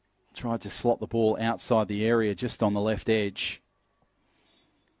tried to slot the ball outside the area just on the left edge.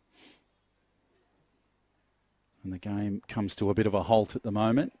 And the game comes to a bit of a halt at the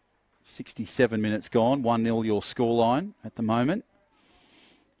moment. 67 minutes gone, 1-0 your scoreline at the moment.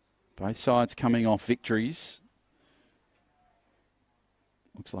 Both sides coming off victories.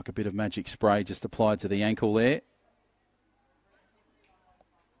 Looks like a bit of magic spray just applied to the ankle there.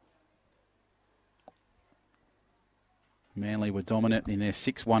 Manly were dominant in their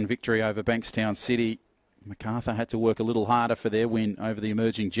 6-1 victory over Bankstown City. Macarthur had to work a little harder for their win over the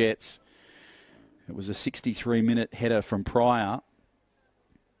emerging Jets. It was a 63-minute header from Pryor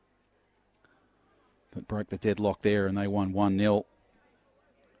that broke the deadlock there, and they won 1-0.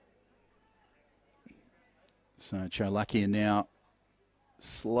 So Cholakian now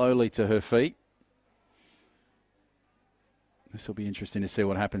slowly to her feet. This will be interesting to see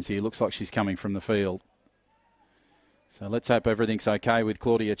what happens here. Looks like she's coming from the field. So let's hope everything's okay with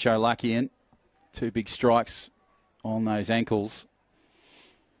Claudia Cholakian. 2 big strikes on those ankles.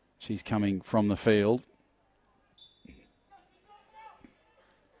 She's coming from the field.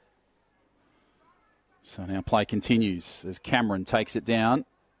 So now play continues as Cameron takes it down.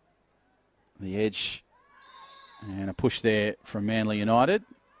 The edge and a push there from Manly United.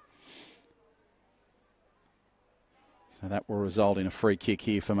 So that will result in a free kick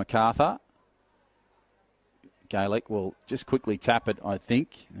here for Macarthur. Gaelic will just quickly tap it, I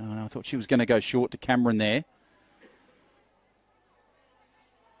think. I thought she was going to go short to Cameron there.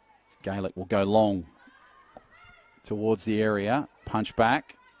 Gaelic will go long towards the area. Punch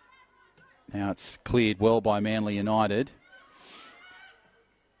back. Now it's cleared well by Manly United.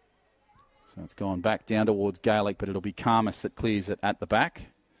 So it's gone back down towards Gaelic, but it'll be Karmas that clears it at the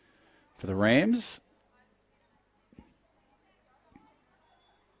back for the Rams.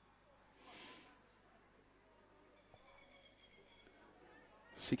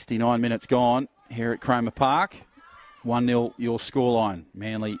 .69 minutes gone here at Cromer Park. 1-0 your scoreline.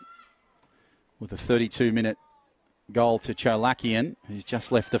 Manly with a 32-minute goal to Cholakian, who's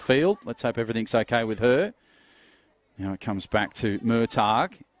just left the field. Let's hope everything's okay with her. Now it comes back to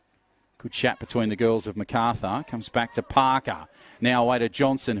Murtagh. Good chat between the girls of Macarthur. Comes back to Parker. Now away to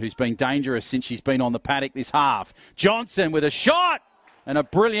Johnson, who's been dangerous since she's been on the paddock this half. Johnson with a shot and a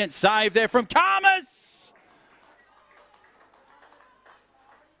brilliant save there from Karmas.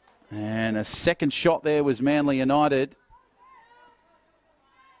 And a second shot there was Manly United.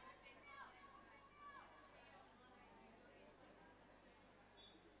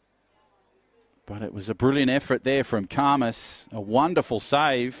 But it was a brilliant effort there from Karmas. A wonderful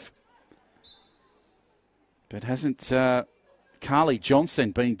save. But hasn't Carly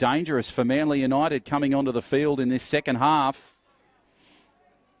Johnson been dangerous for Manly United coming onto the field in this second half?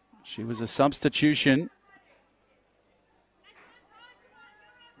 She was a substitution.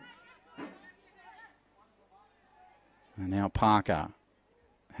 And now Parker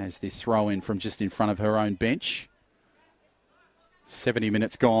has this throw in from just in front of her own bench. 70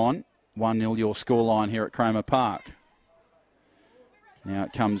 minutes gone. 1-0 your scoreline here at Cromer Park. Now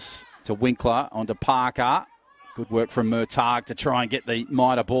it comes to Winkler onto Parker. Good work from Murtagh to try and get the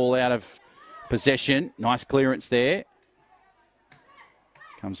Mitre ball out of possession. Nice clearance there.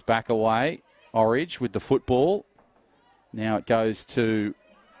 Comes back away. Orridge with the football. Now it goes to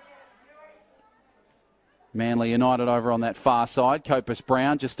Manly United over on that far side. Copus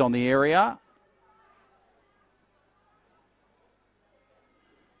Brown just on the area.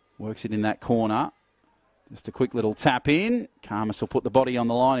 Works it in that corner. Just a quick little tap in. Karmas will put the body on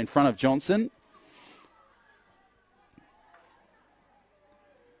the line in front of Johnson.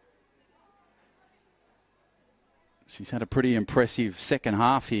 She's had a pretty impressive second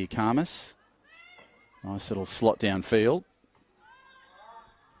half here, Karmas. Nice little slot downfield.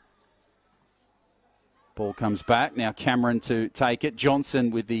 Ball comes back. Now Cameron to take it.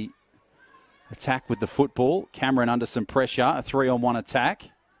 Johnson with the attack with the football. Cameron under some pressure. A 3-on-1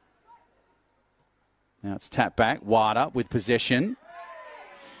 attack. Now it's tapped back. Wada with possession.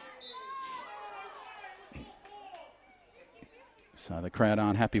 So the crowd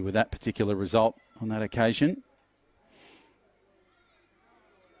aren't happy with that particular result on that occasion.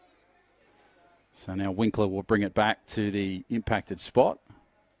 So now Winkler will bring it back to the impacted spot.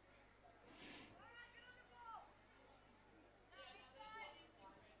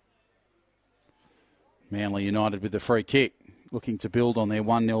 Manly United with the free kick, looking to build on their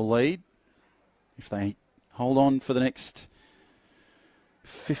 1-0 lead. If they hold on for the next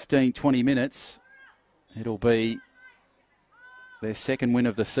 15, 20 minutes, it'll be their second win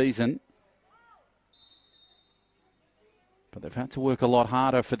of the season. But they've had to work a lot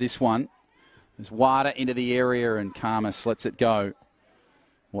harder for this one. There's Wada into the area and Karmas lets it go.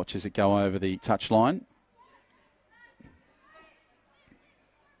 Watches it go over the touchline.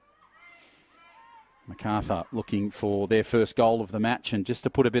 Macarthur looking for their first goal of the match, and just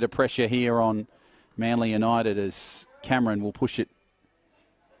to put a bit of pressure here on Manly United as Cameron will push it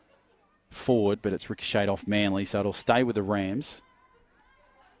forward, but it's ricocheted off Manly, so it'll stay with the Rams.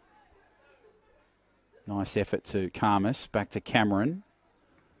 Nice effort to Karmas. Back to Cameron.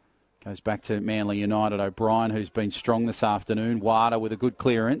 Goes back to Manly United. O'Brien, who's been strong this afternoon. Wada with a good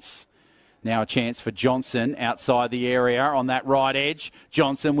clearance. Now a chance for Johnson outside the area on that right edge.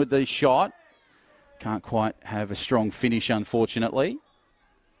 Johnson with the shot. Can't quite have a strong finish, unfortunately.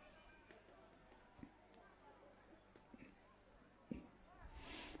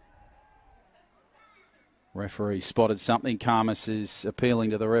 Referee spotted something. Karmas is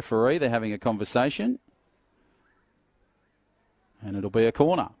appealing to the referee. They're having a conversation. And it'll be a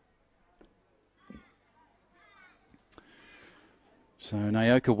corner. So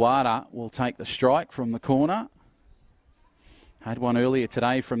Naoka Wada will take the strike from the corner. Had one earlier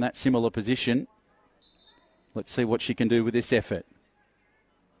today from that similar position. Let's see what she can do with this effort.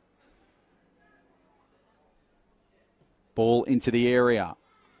 Ball into the area.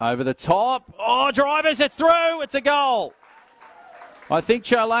 Over the top. Oh, drivers, it's through. It's a goal. I think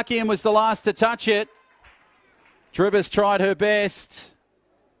Cholakian was the last to touch it. Dribbers tried her best.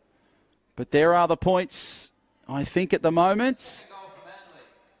 But there are the points, I think, at the moment.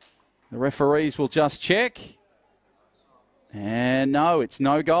 The referees will just check. And no, it's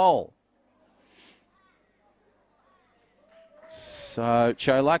no goal. So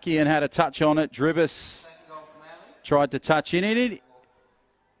Cholakian had a touch on it. Dribbers tried to touch in it.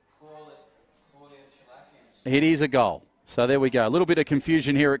 It is a goal. So there we go. A little bit of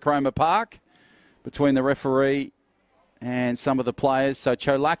confusion here at Cromer Park between the referee and some of the players. So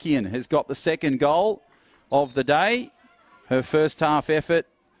Cholakian has got the second goal of the day. Her first half effort.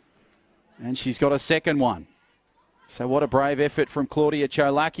 And she's got a second one. So what a brave effort from Claudia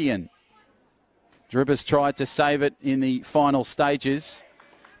Cholakian. Dribbers tried to save it in the final stages,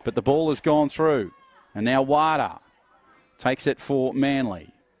 but the ball has gone through. And now Wada takes it for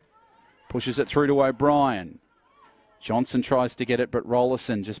Manly. Pushes it through to O'Brien. Johnson tries to get it, but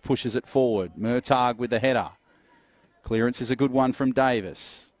Rollerson just pushes it forward. Murtagh with the header. Clearance is a good one from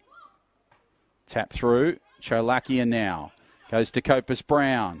Davis. Tap through. Cholakian now. Goes to Copus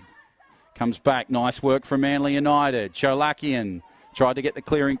Brown. Comes back. Nice work from Manly United. Cholakian tried to get the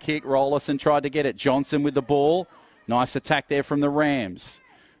clearing kick. Rollerson tried to get it. Johnson with the ball. Nice attack there from the Rams.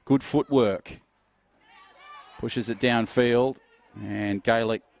 Good footwork. Pushes it downfield. And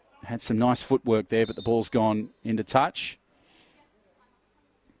Gaelic had some nice footwork there, but the ball's gone into touch.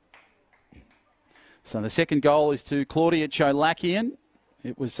 So the second goal is to Claudia Cholakian.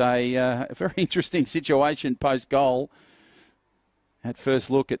 It was a very interesting situation post-goal. At first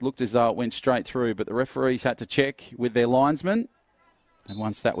look, it looked as though it went straight through, but the referees had to check with their linesman. And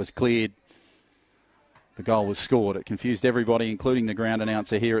once that was cleared, the goal was scored. It confused everybody, including the ground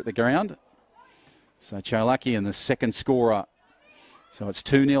announcer here at the ground. So Cholakian, the second scorer. So it's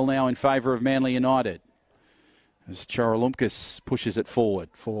 2-0 now in favour of Manly United. As Charalumkas pushes it forward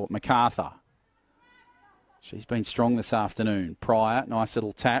for Macarthur. She's been strong this afternoon. Pryor, nice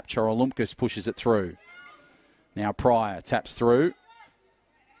little tap. Charalumkas pushes it through. Now Pryor taps through.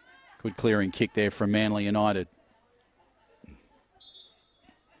 Good clearing kick there from Manly United.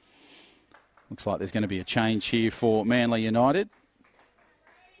 Looks like there's going to be a change here for Manly United.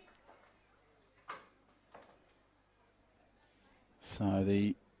 So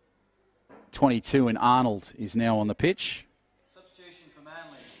the 22 in Arnold is now on the pitch. Substitution for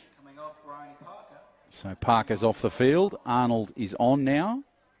Manly, coming off Brian Parker. So Parker's off the field. Arnold is on now.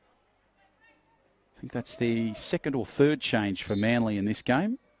 I think that's the second or third change for Manly in this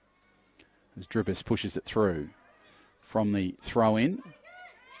game. As Dribbis pushes it through from the throw-in.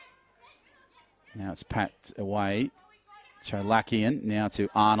 Now it's packed away. Cholakian now to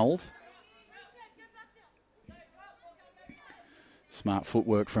Arnold. Smart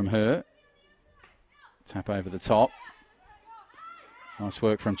footwork from her. Tap over the top. Nice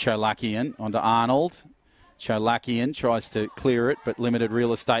work from Cholakian onto Arnold. Cholakian tries to clear it, but limited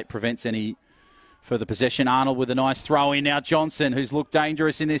real estate prevents any further possession. Arnold with a nice throw in. Now Johnson, who's looked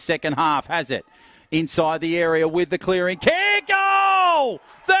dangerous in this second half, has it inside the area with the clearing kick. Oh,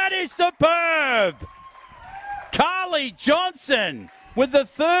 that is superb. Carly Johnson with the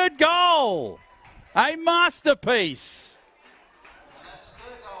third goal. A masterpiece.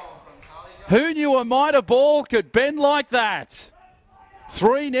 Who knew a mitre ball could bend like that?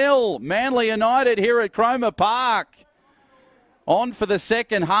 3-0 Manly United here at Cromer Park. On for the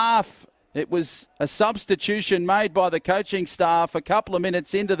second half. It was a substitution made by the coaching staff a couple of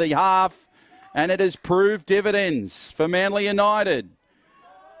minutes into the half, and it has proved dividends for Manly United.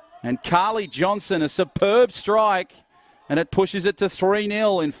 And Carly Johnson, a superb strike, and it pushes it to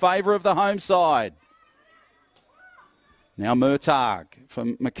 3-0 in favour of the home side. Now Murtagh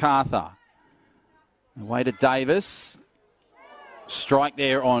from Macarthur. Away to Davis. Strike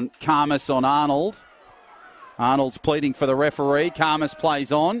there on Karmas on Arnold. Arnold's pleading for the referee. Karmas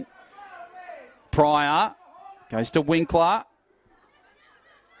plays on. Pryor goes to Winkler.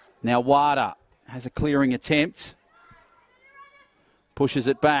 Now Wada has a clearing attempt. Pushes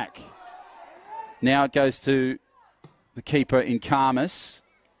it back. Now it goes to the keeper in Karmas.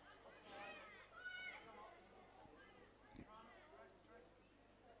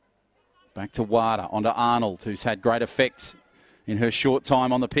 Back to Wada, onto Arnold, who's had great effect in her short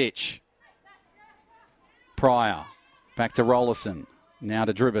time on the pitch. Pryor, back to Rollerson, now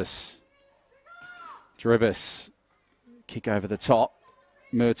to Dribbis. Dribbis, kick over the top.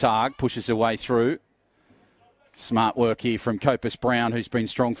 Murtagh pushes her way through. Smart work here from Copus Brown, who's been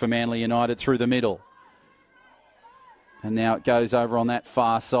strong for Manly United through the middle. And now it goes over on that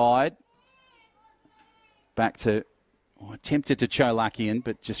far side. Back to... attempted to Cholakian,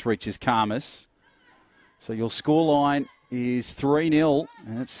 but just reaches Karmas. So your scoreline is 3-0,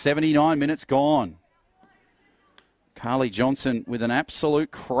 and it's 79 minutes gone. Carly Johnson with an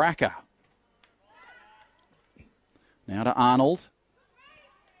absolute cracker. Now to Arnold.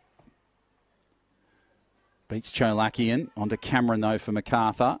 Beats Cholakian. Onto Cameron, though, for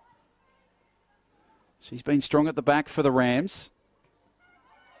Macarthur. She's been strong at the back for the Rams.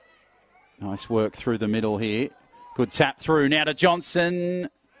 Nice work through the middle here. Good tap through now to Johnson.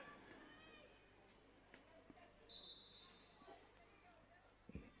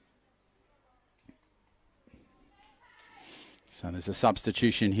 So there's a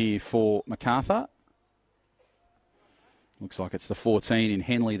substitution here for Macarthur. Looks like it's the 14 in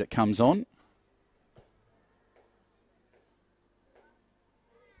Henley that comes on.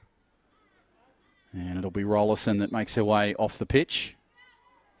 And it'll be Rollerson that makes her way off the pitch.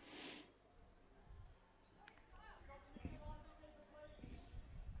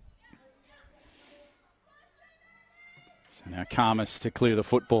 So now Karmas to clear the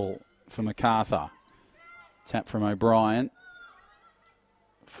football for Macarthur. Tap from O'Brien.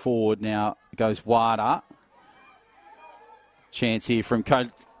 Forward now goes Wada. Chance here from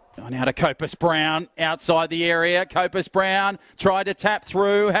now to Copus Brown outside the area. Copus Brown tried to tap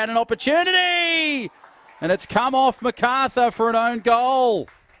through, had an opportunity, and it's come off Macarthur for an own goal.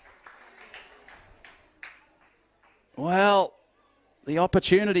 Well, the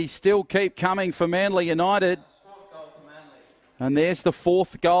opportunities still keep coming for Manly United. And there's the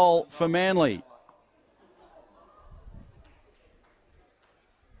fourth goal for Manly.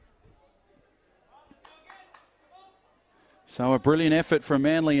 So a brilliant effort from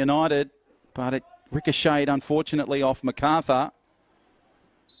Manly United, but it ricocheted, unfortunately, off Macarthur.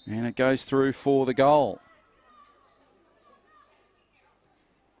 And it goes through for the goal.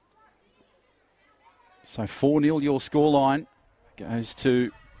 So 4-0 your scoreline. Goes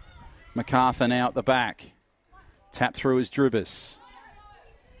to Macarthur now at the back. Tap through is Dribus.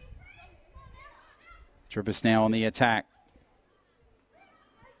 Dribus now on the attack.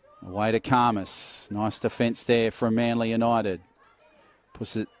 Away to Karmas. Nice defence there from Manly United.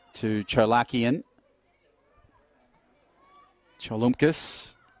 Puts it to Cholakian.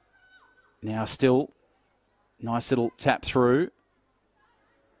 Cholumkas. Now still. Nice little tap through.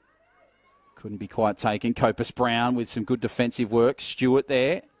 Couldn't be quite taken. Copus Brown with some good defensive work. Stewart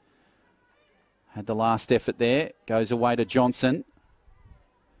there. Had the last effort there. Goes away to Johnson.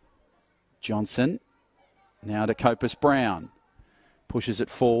 Johnson. Now to Copus Brown. Pushes it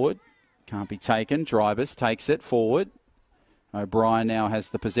forward. Can't be taken. Drybus takes it forward. O'Brien now has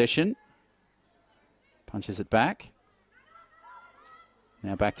the possession. Punches it back.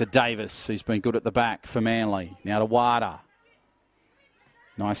 Now back to Davis, who's been good at the back for Manly. Now to Wada.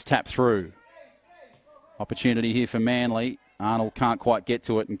 Nice tap through. Opportunity here for Manly. Arnold can't quite get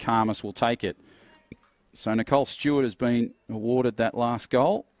to it, and Karmas will take it. So Nicole Stewart has been awarded that last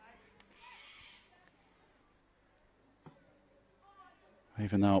goal.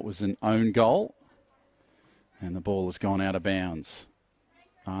 Even though it was an own goal. And the ball has gone out of bounds.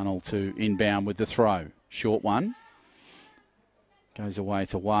 Arnold to inbound with the throw. Short one. Goes away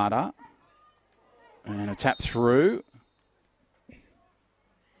to Wada. And a tap through.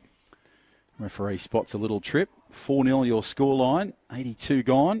 Referee spots a little trip. 4-0 your scoreline. 82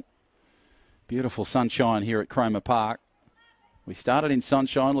 gone. Beautiful sunshine here at Cromer Park. We started in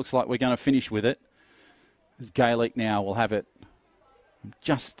sunshine. Looks like we're going to finish with it. As Gaelic now will have it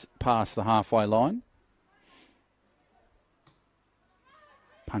just past the halfway line.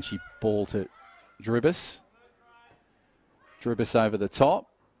 Punchy ball to Dribus. Dribus over the top.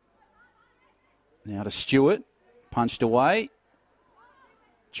 Now to Stewart. Punched away.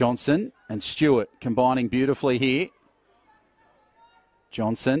 Johnson and Stewart combining beautifully here.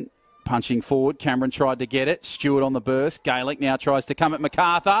 Johnson punching forward. Cameron tried to get it. Stewart on the burst. Gaelic now tries to come at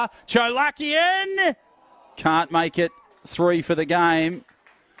Macarthur. Cholakian can't make it. 3 for the game.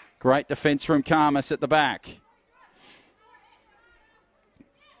 Great defence from Karmas at the back.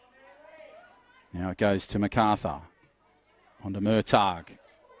 Now it goes to Macarthur. On to Murtagh.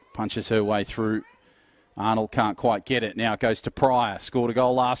 Punches her way through. Arnold can't quite get it. Now it goes to Pryor. Scored a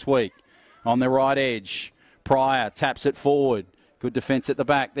goal last week. On the right edge. Pryor taps it forward. Good defence at the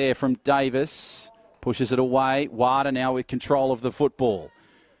back there from Davis. Pushes it away. Wada now with control of the football.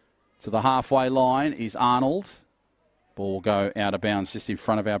 To the halfway line is Arnold. Ball will go out of bounds just in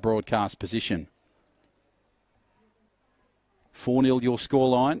front of our broadcast position. 4-0 your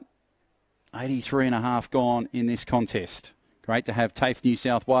scoreline. 83.5 gone in this contest. Great to have TAFE New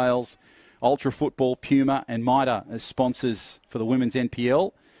South Wales, Ultra Football, Puma and Mida as sponsors for the Women's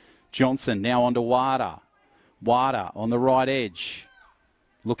NPL. Johnson now on to Wada. Wada on the right edge.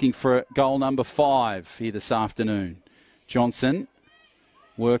 Looking for goal number 5 here this afternoon. Johnson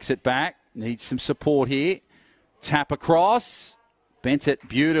works it back. Needs some support here. Tap across. Bent it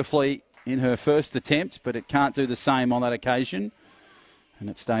beautifully in her first attempt, but it can't do the same on that occasion. And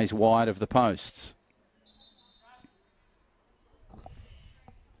it stays wide of the posts.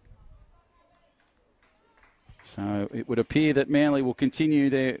 So it would appear that Manly will continue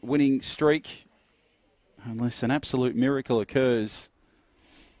their winning streak unless an absolute miracle occurs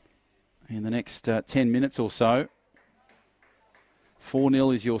in the next 10 minutes or so.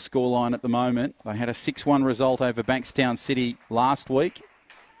 4-0 is your scoreline at the moment. They had a 6-1 result over Bankstown City last week.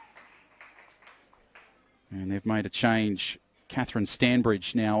 And they've made a change. Catherine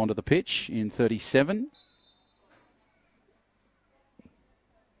Stanbridge now onto the pitch in 37.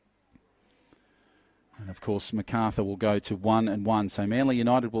 And of course, Macarthur will go to 1-1. So Manly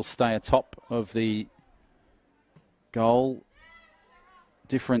United will stay atop of the goal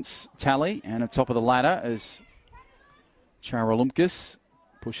difference tally and at top of the ladder as Charalumkas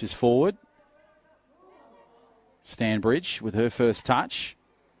pushes forward. Stanbridge with her first touch.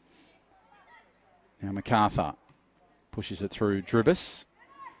 Now Macarthur pushes it through Dribis.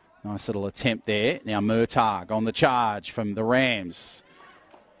 Nice little attempt there. Now Murtagh on the charge from the Rams.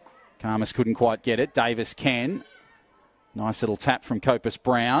 Karmas couldn't quite get it. Davis can. Nice little tap from Copus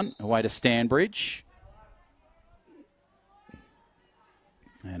Brown. Away to Stanbridge.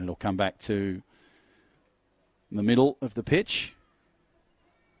 And it'll come back to the middle of the pitch.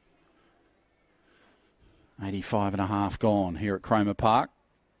 85.5 gone here at Cromer Park.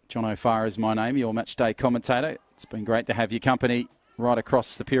 John O'Farr is my name, your match day commentator. It's been great to have your company right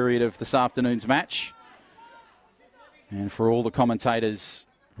across the period of this afternoon's match. And for all the commentators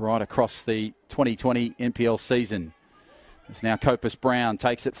right across the 2020 NPL season. It's now Copus Brown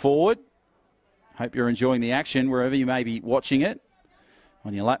takes it forward. Hope you're enjoying the action wherever you may be watching it.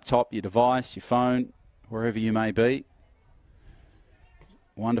 On your laptop, your device, your phone, wherever you may be.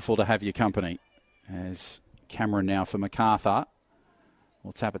 Wonderful to have your company. As Cameron now for Macarthur.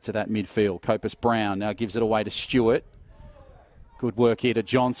 We'll tap it to that midfield. Copus Brown now gives it away to Stewart. Good work here to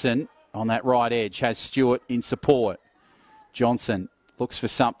Johnson on that right edge. Has Stewart in support. Johnson looks for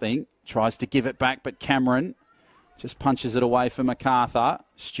something. Tries to give it back, but Cameron just punches it away for Macarthur.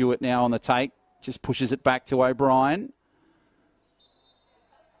 Stewart now on the take. Just pushes it back to O'Brien.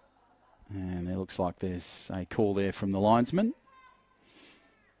 And it looks like there's a call there from the linesman.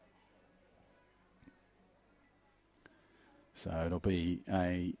 So it'll be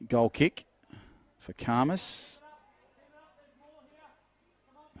a goal kick for Karmas,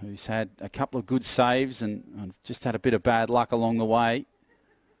 who's had a couple of good saves and just had a bit of bad luck along the way.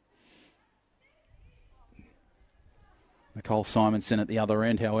 Nicole Simonson at the other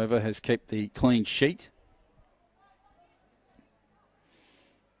end, however, has kept the clean sheet.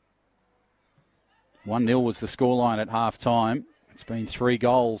 1-0 was the scoreline at half-time. It's been 3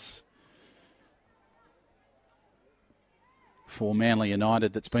 goals for Manly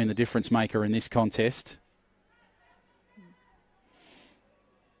United that's been the difference maker in this contest.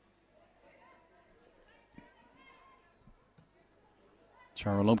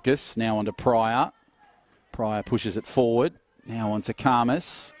 Charalumkas now onto Pryor. Pryor pushes it forward. Now onto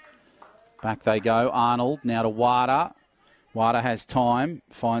Karmas. Back they go. Arnold now to Wada. Wada has time.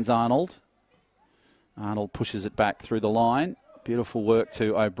 Finds Arnold. Arnold pushes it back through the line. Beautiful work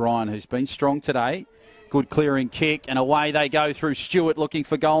to O'Brien, who's been strong today. Good clearing kick, and away they go through Stewart, looking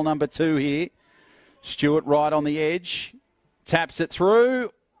for goal number 2 here. Stewart right on the edge. Taps it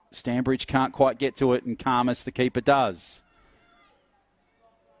through. Stanbridge can't quite get to it, and Karmas, the keeper, does.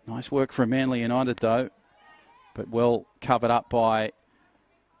 Nice work from Manly United, though, but well covered up by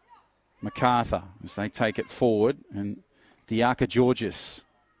Macarthur as they take it forward. And Diaka Georges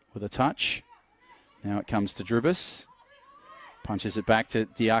with a touch. Now it comes to Dribis. Punches it back to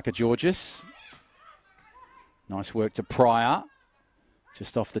Diaka Georges. Nice work to Pryor.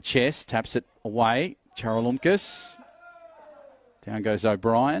 Just off the chest. Taps it away. Charalumkas. Down goes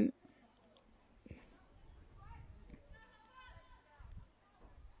O'Brien.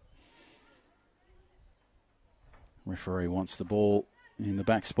 Referee wants the ball in the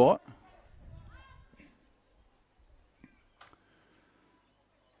back spot.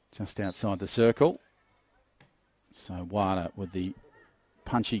 Just outside the circle. So Wada with the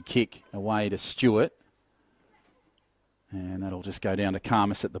punchy kick away to Stewart. And that'll just go down to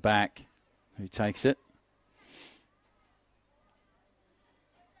Karmas at the back, who takes it.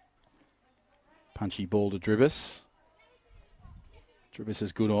 Punchy ball to Dribis. Dribis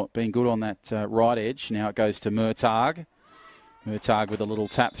has been good on that right edge. Now it goes to Murtagh. Murtagh with a little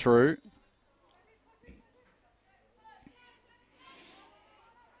tap through.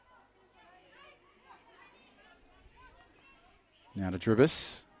 Now to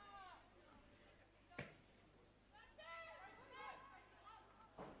Dribis.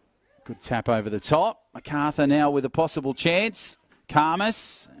 Good tap over the top. Macarthur now with a possible chance.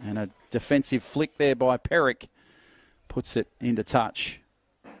 Karmas, and a defensive flick there by Perrick puts it into touch.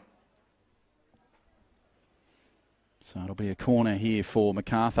 So it'll be a corner here for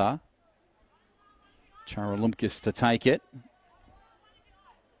Macarthur. Charalumkas to take it.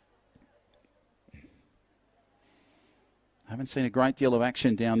 Haven't seen a great deal of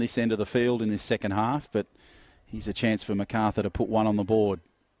action down this end of the field in this second half, but here's a chance for Macarthur to put one on the board.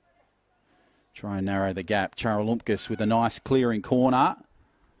 Try and narrow the gap. Charalumkas with a nice clearing corner.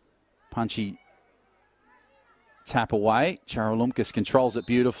 Punchy tap away. Charalumkas controls it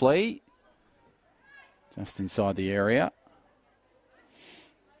beautifully. Just inside the area.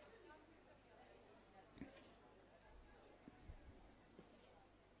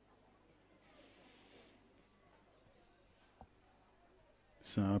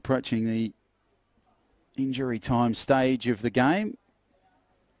 So approaching the injury time stage of the game.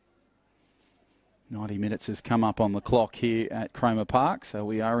 90 minutes has come up on the clock here at Cromer Park, so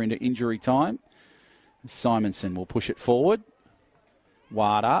we are into injury time. Simonson will push it forward.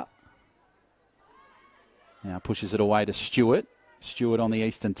 Wada now pushes it away to Stewart. Stewart on the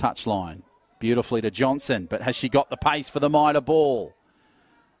eastern touchline. Beautifully to Johnson, but has she got the pace for the Mitre ball?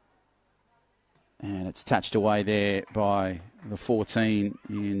 And it's touched away there by the 14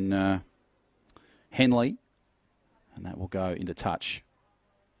 in Henley, and that will go into touch.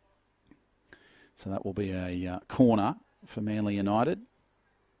 So that will be a corner for Manly United.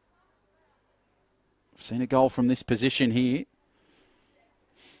 I've seen a goal from this position here. It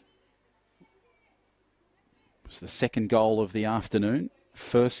was the second goal of the afternoon.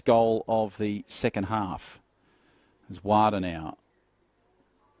 First goal of the second half. There's Wada now.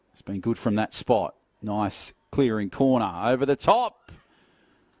 It's been good from that spot. Nice clearing corner over the top.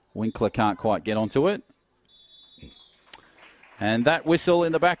 Winkler can't quite get onto it. And that whistle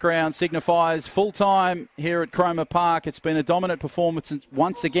in the background signifies full time here at Cromer Park. It's been a dominant performance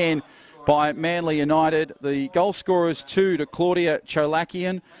once again by Manly United. The goal scorers 2 to Claudia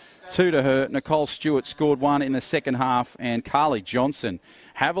Cholakian, 2 to her. Nicole Stewart scored 1 in the second half, and Carly Johnson.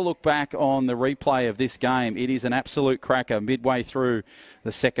 Have a look back on the replay of this game. It is an absolute cracker midway through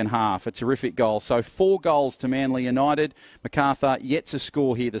the second half. A terrific goal. So 4 goals to Manly United. Macarthur yet to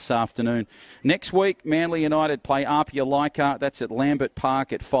score here this afternoon. Next week, Manly United play Apia Leica. That's at Lambert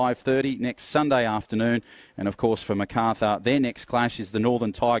Park at 5:30 next Sunday afternoon. And of course for Macarthur, their next clash is the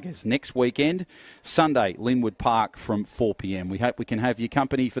Northern Tigers next weekend, Sunday, Linwood Park from 4 p.m. We hope we can have your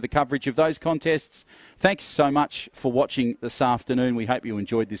company for the coverage of those contests. Thanks so much for watching this afternoon. We hope you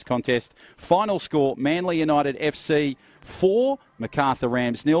enjoyed this contest. Final score, Manly United FC 4, Macarthur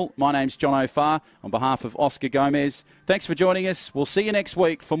Rams 0. My name's John O'Farr on behalf of Oscar Gomez. Thanks for joining us. We'll see you next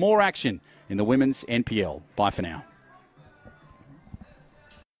week for more action in the Women's NPL. Bye for now.